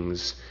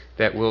things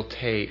that will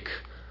take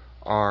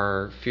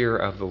our fear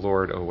of the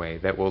Lord away,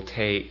 that will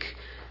take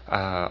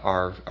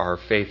our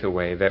faith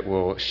away, that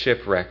will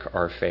shipwreck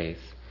our faith.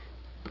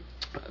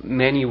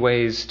 Many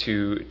ways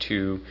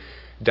to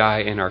die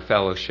in our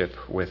fellowship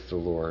with the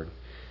Lord.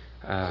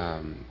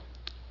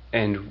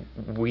 And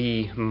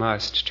we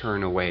must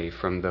turn away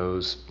from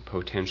those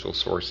potential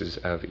sources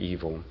of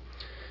evil.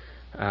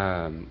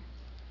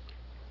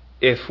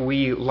 If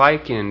we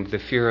likened the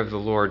fear of the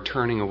Lord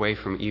turning away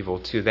from evil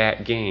to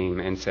that game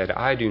and said,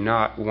 I do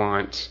not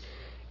want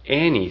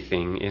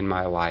anything in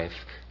my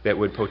life that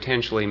would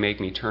potentially make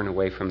me turn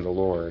away from the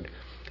Lord,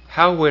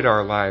 how would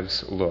our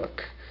lives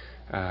look?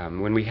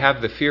 When we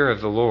have the fear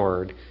of the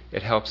Lord,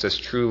 it helps us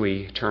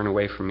truly turn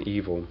away from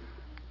evil.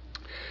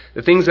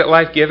 The things that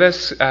life gives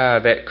us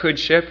that could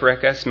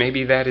shipwreck us,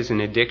 maybe that is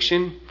an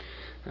addiction.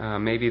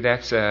 Maybe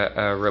that's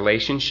a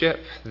relationship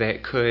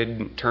that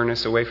could turn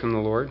us away from the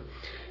Lord.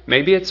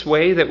 Maybe it's the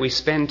way that we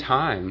spend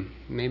time.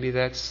 Maybe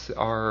that's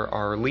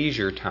our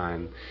leisure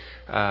time.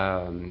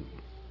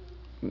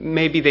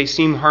 Maybe they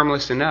seem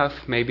harmless enough.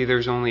 Maybe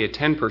there's only a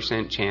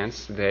 10%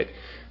 chance that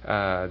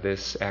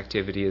this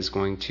activity is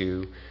going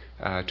to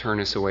turn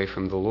us away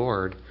from the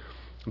Lord.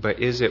 But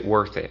is it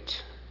worth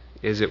it?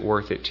 Is it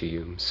worth it to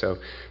you? So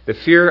the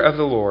fear of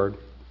the Lord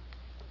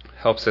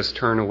helps us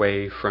turn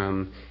away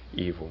from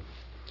evil.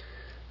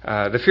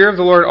 The fear of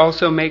the Lord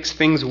also makes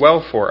things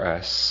well for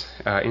us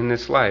in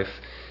this life.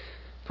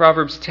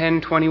 Proverbs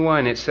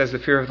 10:21, it says the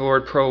fear of the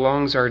Lord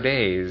prolongs our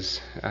days.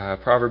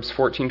 Proverbs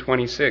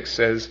 14:26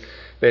 says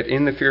that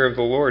in the fear of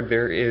the Lord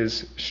there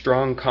is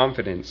strong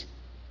confidence.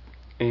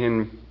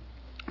 In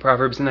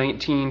Proverbs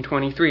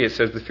 19:23, it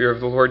says the fear of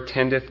the Lord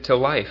tendeth to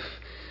life.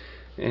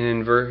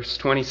 In verse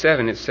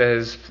 27, it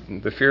says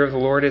the fear of the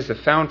Lord is the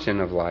fountain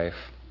of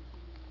life.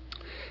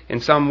 In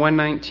Psalm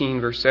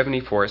 119, verse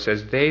 74, it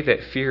says, they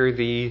that fear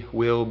thee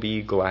will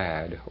be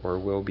glad, or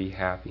will be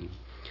happy.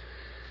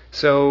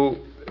 So,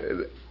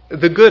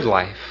 the good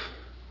life,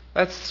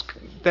 that's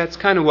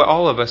kind of what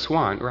all of us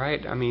want,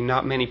 right? I mean,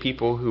 not many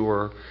people who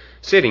are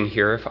sitting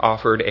here, if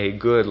offered a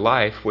good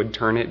life, would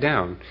turn it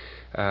down.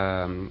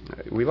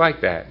 We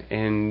like that.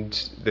 And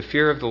the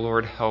fear of the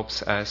Lord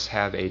helps us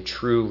have a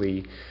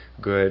truly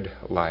good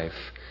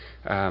life.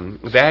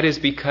 That is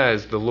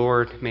because the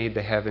Lord made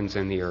the heavens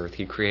and the earth.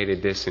 He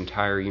created this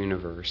entire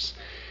universe.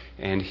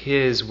 And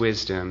His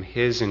wisdom,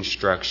 His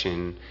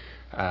instruction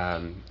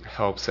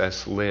helps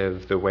us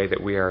live the way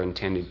that we are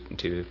intended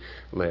to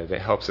live.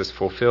 It helps us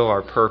fulfill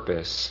our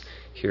purpose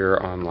here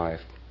on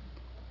life.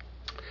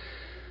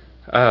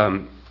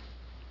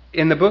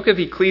 In the book of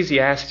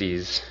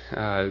Ecclesiastes,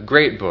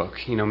 great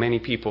book. You know, many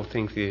people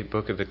think the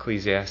book of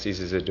Ecclesiastes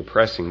is a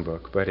depressing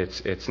book, but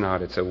it's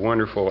not. It's a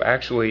wonderful,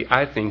 actually,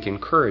 I think,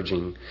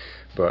 encouraging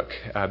book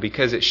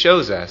because it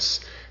shows us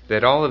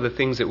that all of the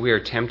things that we are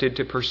tempted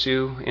to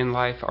pursue in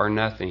life are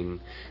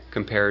nothing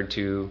compared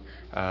to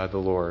the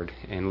Lord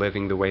and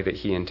living the way that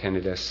He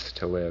intended us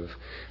to live.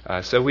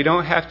 So we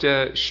don't have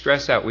to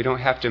stress out. We don't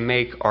have to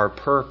make our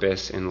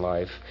purpose in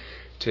life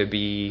to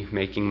be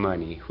making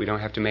money. We don't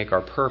have to make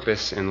our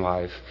purpose in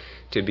life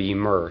to be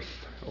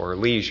mirth or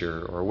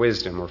leisure or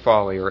wisdom or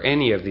folly or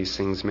any of these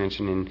things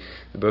mentioned in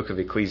the book of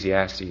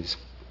Ecclesiastes.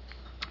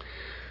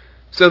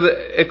 So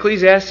the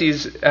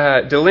Ecclesiastes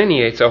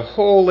delineates a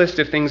whole list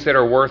of things that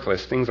are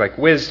worthless, things like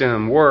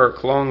wisdom,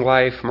 work, long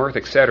life, mirth,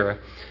 etc.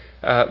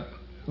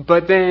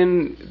 But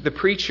then the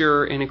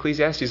preacher in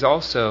Ecclesiastes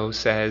also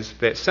says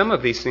that some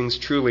of these things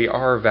truly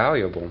are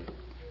valuable.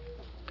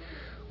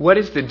 What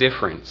is the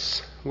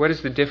difference? What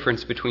is the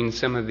difference between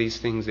some of these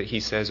things that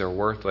he says are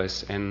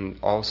worthless and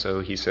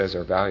also he says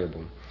are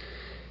valuable?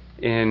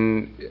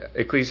 In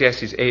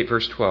Ecclesiastes 8,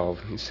 verse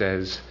 12, he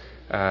says,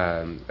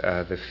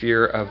 the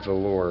fear of the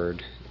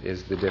Lord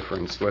is the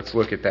difference. Let's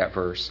look at that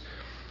verse.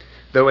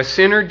 Though a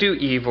sinner do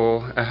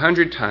evil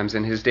 100 times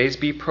and his days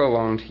be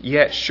prolonged,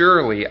 yet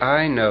surely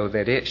I know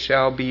that it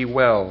shall be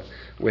well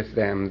with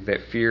them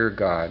that fear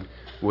God,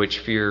 which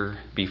fear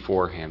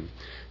before Him.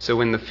 So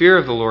when the fear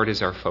of the Lord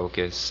is our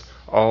focus,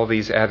 all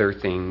these other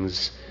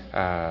things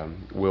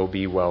will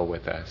be well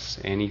with us.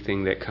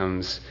 Anything that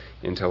comes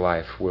into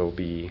life will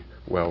be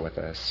well with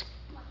us.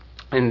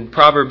 In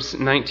Proverbs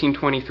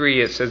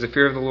 19:23, it says, the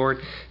fear of the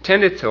Lord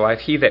tendeth to life.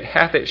 He that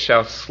hath it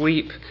shall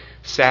sleep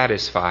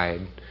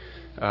satisfied.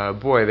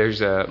 Boy,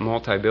 there's a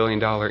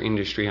multi-billion-dollar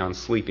industry on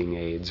sleeping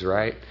aids,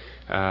 right?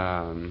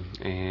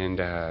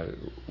 And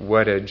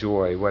what a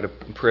joy, what a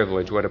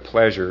privilege, what a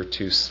pleasure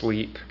to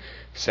sleep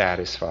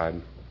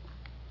satisfied.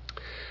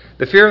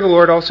 The fear of the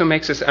Lord also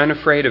makes us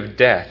unafraid of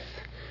death.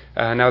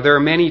 Now, there are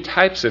many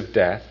types of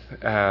death,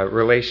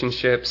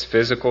 relationships,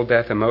 physical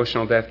death,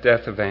 emotional death,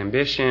 death of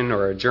ambition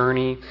or a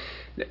journey.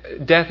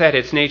 Death at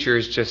its nature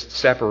is just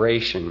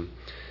separation.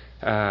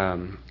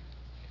 And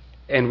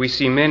we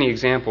see many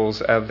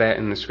examples of that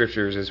in the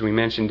Scriptures. As we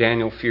mentioned,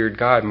 Daniel feared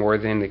God more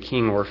than the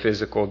king or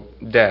physical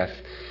death.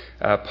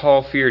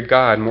 Paul feared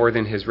God more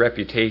than his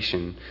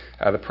reputation.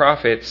 The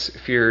prophets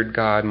feared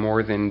God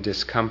more than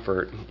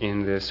discomfort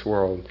in this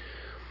world.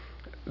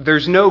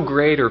 There's no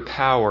greater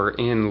power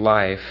in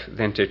life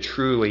than to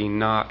truly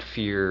not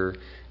fear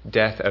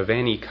death of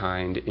any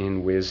kind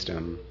in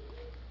wisdom.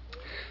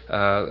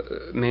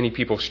 Many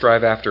people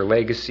strive after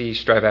legacy,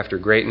 strive after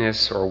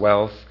greatness or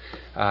wealth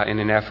in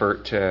an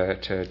effort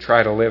to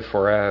try to live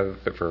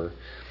forever.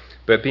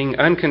 But being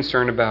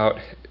unconcerned about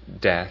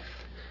death,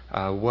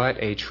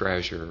 what a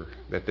treasure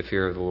that the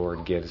fear of the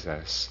Lord gives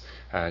us,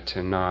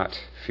 to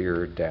not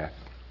fear death.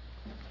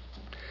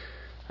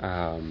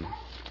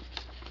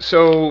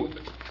 So,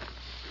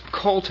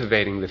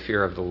 cultivating the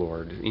fear of the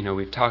Lord.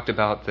 We've talked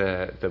about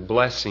the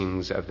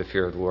blessings of the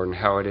fear of the Lord and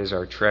how it is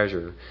our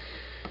treasure.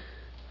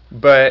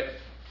 But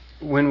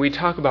when we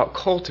talk about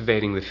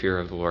cultivating the fear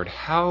of the Lord,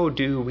 how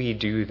do we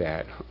do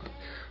that?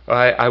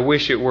 I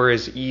wish it were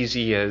as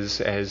easy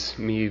as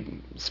me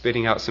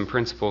spitting out some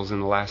principles in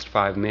the last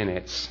 5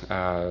 minutes.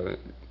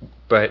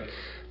 But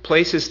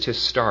places to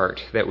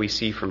start that we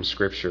see from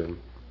Scripture.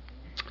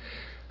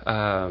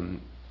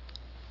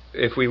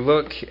 If we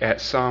look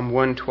at Psalm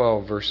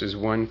 112, verses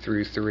 1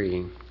 through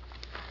 3,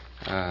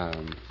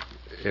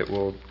 it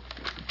will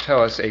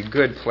tell us a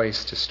good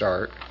place to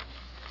start.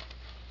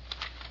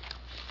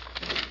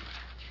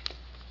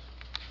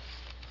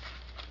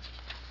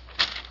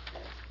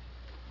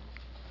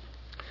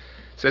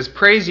 It says,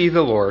 "Praise ye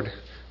the Lord.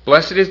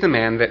 Blessed is the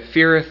man that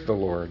feareth the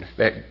Lord,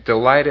 that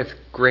delighteth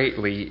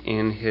greatly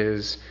in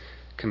his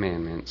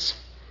commandments."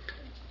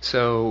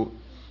 So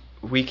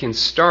we can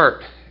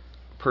start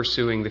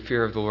pursuing the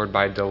fear of the Lord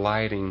by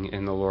delighting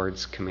in the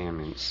Lord's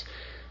commandments.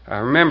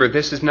 Remember,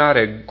 this is not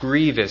a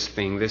grievous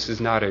thing. This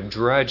is not a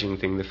drudging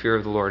thing. The fear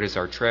of the Lord is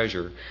our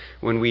treasure.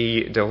 When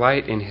we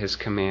delight in his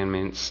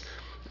commandments,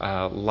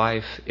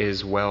 life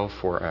is well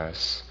for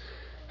us.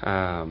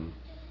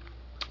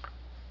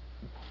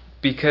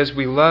 Because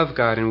we love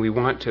God and we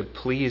want to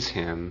please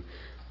him,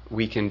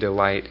 we can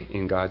delight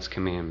in God's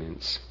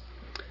commandments.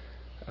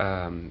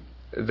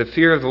 The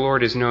fear of the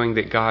Lord is knowing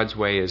that God's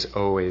way is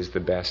always the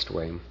best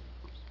way.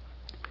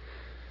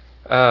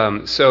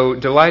 So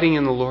delighting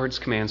in the Lord's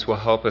commands will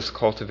help us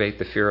cultivate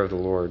the fear of the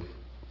Lord.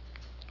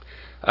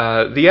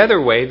 The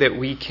other way that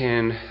we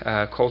can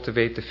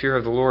cultivate the fear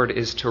of the Lord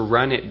is to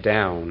run it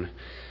down.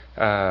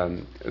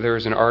 There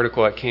was an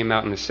article that came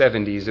out in the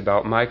 70s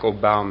about Michael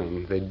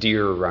Bauman, the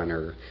deer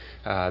runner.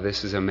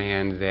 This is a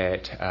man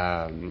that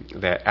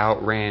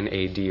outran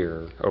a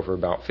deer over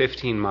about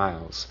 15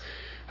 miles.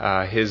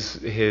 His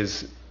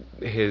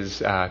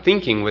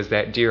thinking was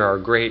that deer are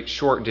great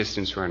short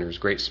distance runners,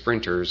 great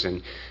sprinters,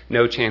 and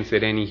no chance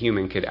that any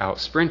human could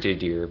outsprint a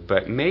deer.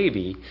 But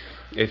maybe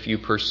if you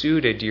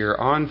pursued a deer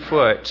on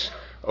foot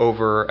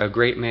over a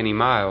great many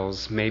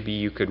miles, maybe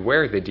you could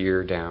wear the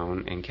deer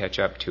down and catch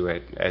up to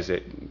it as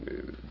it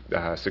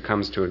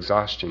succumbs to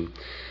exhaustion.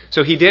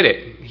 So he did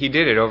it. He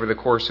did it over the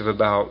course of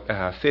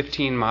about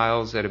 15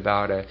 miles at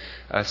about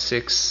a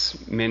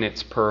 6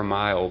 minutes per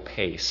mile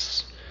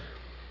pace.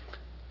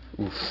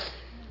 Oof.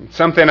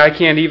 Something I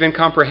can't even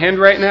comprehend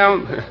right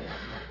now.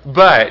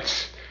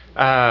 But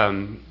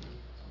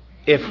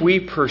if we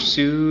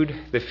pursued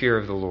the fear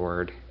of the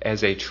Lord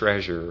as a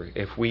treasure,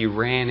 if we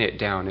ran it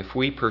down, if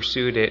we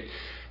pursued it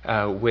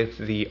with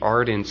the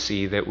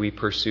ardency that we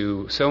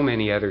pursue so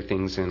many other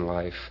things in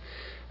life,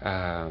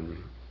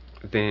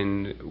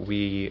 then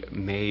we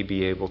may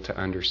be able to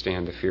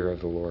understand the fear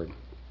of the Lord.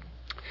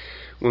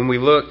 When we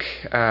look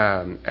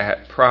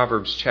at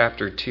Proverbs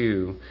chapter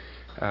 2,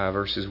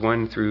 verses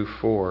 1 through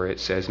 4, it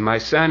says, "My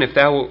son, if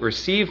thou wilt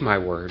receive my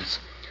words,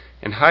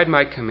 and hide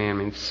my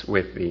commandments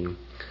with thee,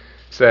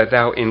 so that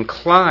thou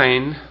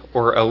incline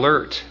or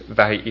alert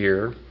thy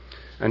ear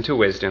unto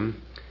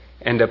wisdom,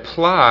 and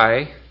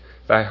apply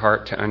thy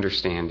heart to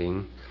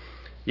understanding.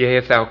 Yea,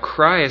 if thou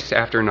criest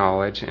after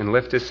knowledge, and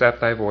liftest up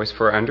thy voice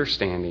for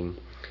understanding,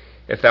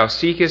 if thou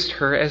seekest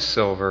her as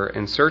silver,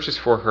 and searchest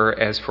for her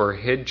as for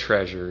hid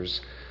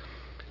treasures,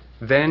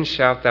 then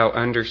shalt thou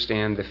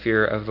understand the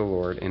fear of the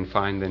Lord, and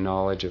find the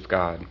knowledge of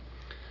God."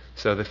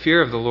 So the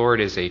fear of the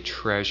Lord is a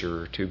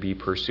treasure to be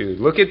pursued.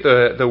 Look at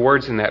the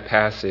words in that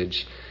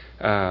passage.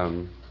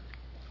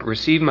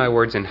 Receive my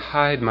words and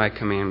hide my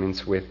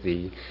commandments with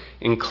thee.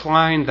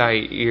 Incline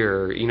thy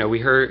ear. We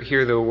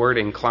hear the word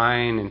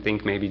incline and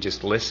think maybe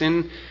just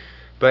listen.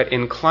 But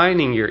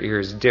inclining your ear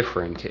is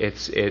different.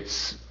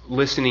 It's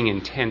listening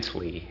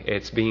intently.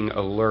 It's being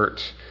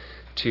alert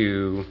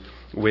to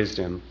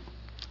wisdom.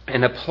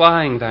 And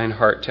applying thine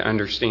heart to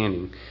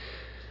understanding.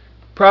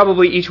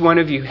 Probably each one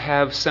of you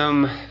have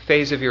some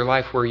phase of your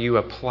life where you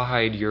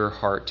applied your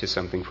heart to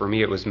something. For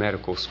me, it was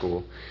medical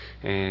school.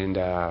 And,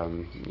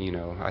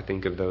 I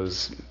think of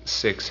those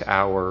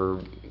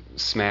 6-hour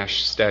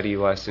smash study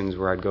lessons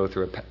where I'd go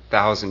through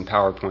 1,000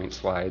 PowerPoint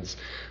slides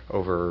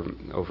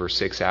over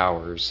 6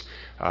 hours.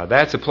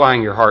 That's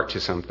applying your heart to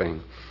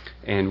something.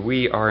 And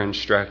we are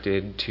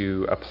instructed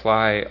to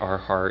apply our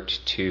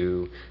heart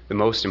to the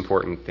most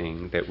important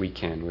thing that we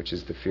can, which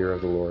is the fear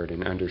of the Lord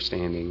and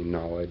understanding and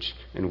knowledge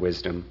and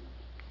wisdom.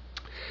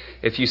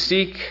 If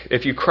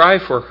you cry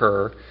for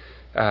her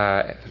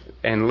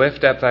and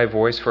lift up thy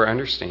voice for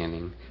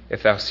understanding,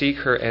 if thou seek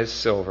her as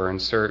silver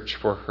and search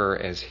for her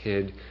as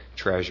hid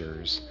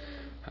treasures.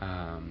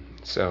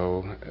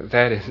 So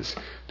that is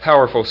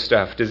powerful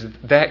stuff. Does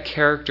that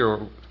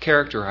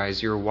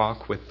characterize your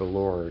walk with the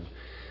Lord?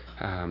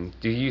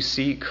 Do you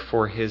seek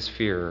for his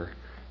fear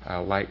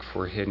like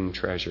for hidden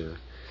treasure?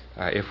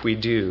 If we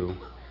do,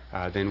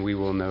 then we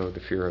will know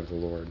the fear of the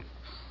Lord.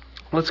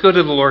 Let's go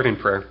to the Lord in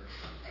prayer.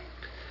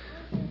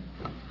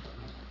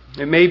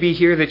 It may be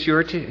that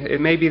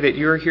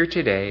you're here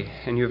today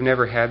and you have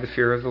never had the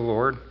fear of the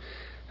Lord,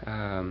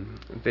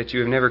 that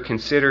you have never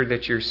considered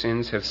that your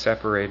sins have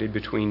separated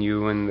between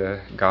you and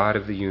the God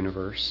of the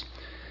universe.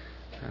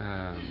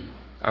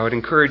 I would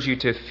encourage you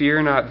to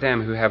fear not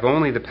them who have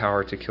only the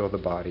power to kill the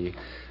body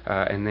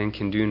and then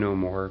can do no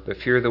more, but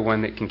fear the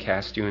one that can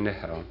cast you into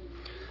hell.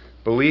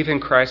 Believe in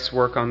Christ's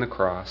work on the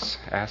cross.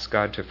 Ask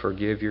God to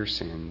forgive your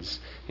sins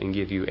and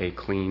give you a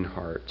clean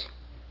heart.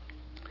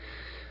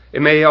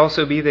 It may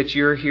also be that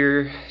you're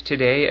here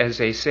today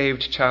as a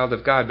saved child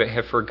of God but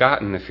have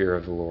forgotten the fear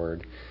of the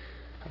Lord.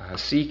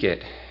 Seek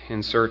it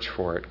and search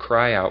for it.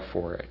 Cry out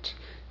for it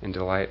and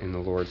delight in the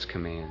Lord's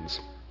commands.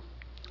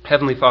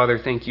 Heavenly Father,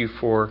 thank you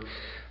for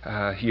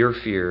your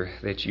fear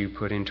that you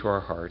put into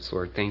our hearts.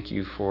 Lord, thank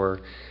you for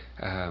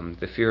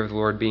the fear of the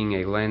Lord being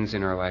a lens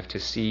in our life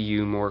to see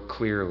you more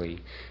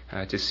clearly,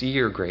 to see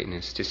your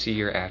greatness, to see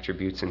your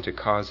attributes, and to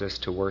cause us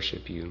to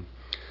worship you.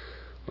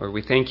 Lord,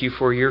 we thank you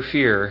for your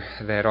fear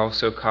that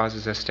also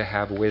causes us to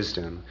have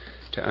wisdom,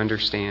 to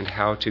understand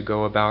how to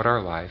go about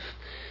our life,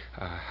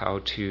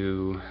 how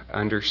to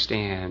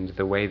understand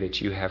the way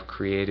that you have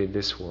created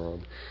this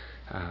world,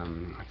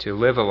 to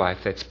live a life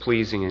that's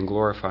pleasing and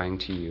glorifying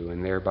to you,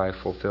 and thereby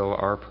fulfill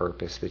our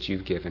purpose that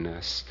you've given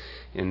us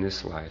in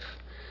this life.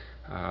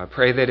 I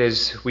pray that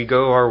as we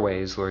go our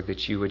ways, Lord,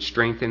 that you would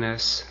strengthen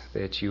us,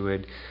 that you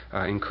would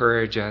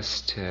encourage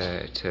us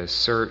to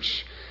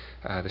search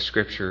the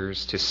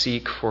Scriptures, to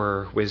seek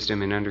for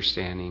wisdom and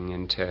understanding,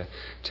 and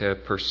to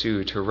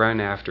pursue, to run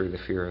after the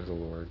fear of the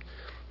Lord.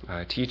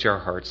 Teach our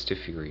hearts to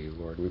fear you,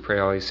 Lord. We pray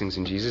all these things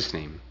in Jesus'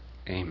 name.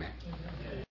 Amen.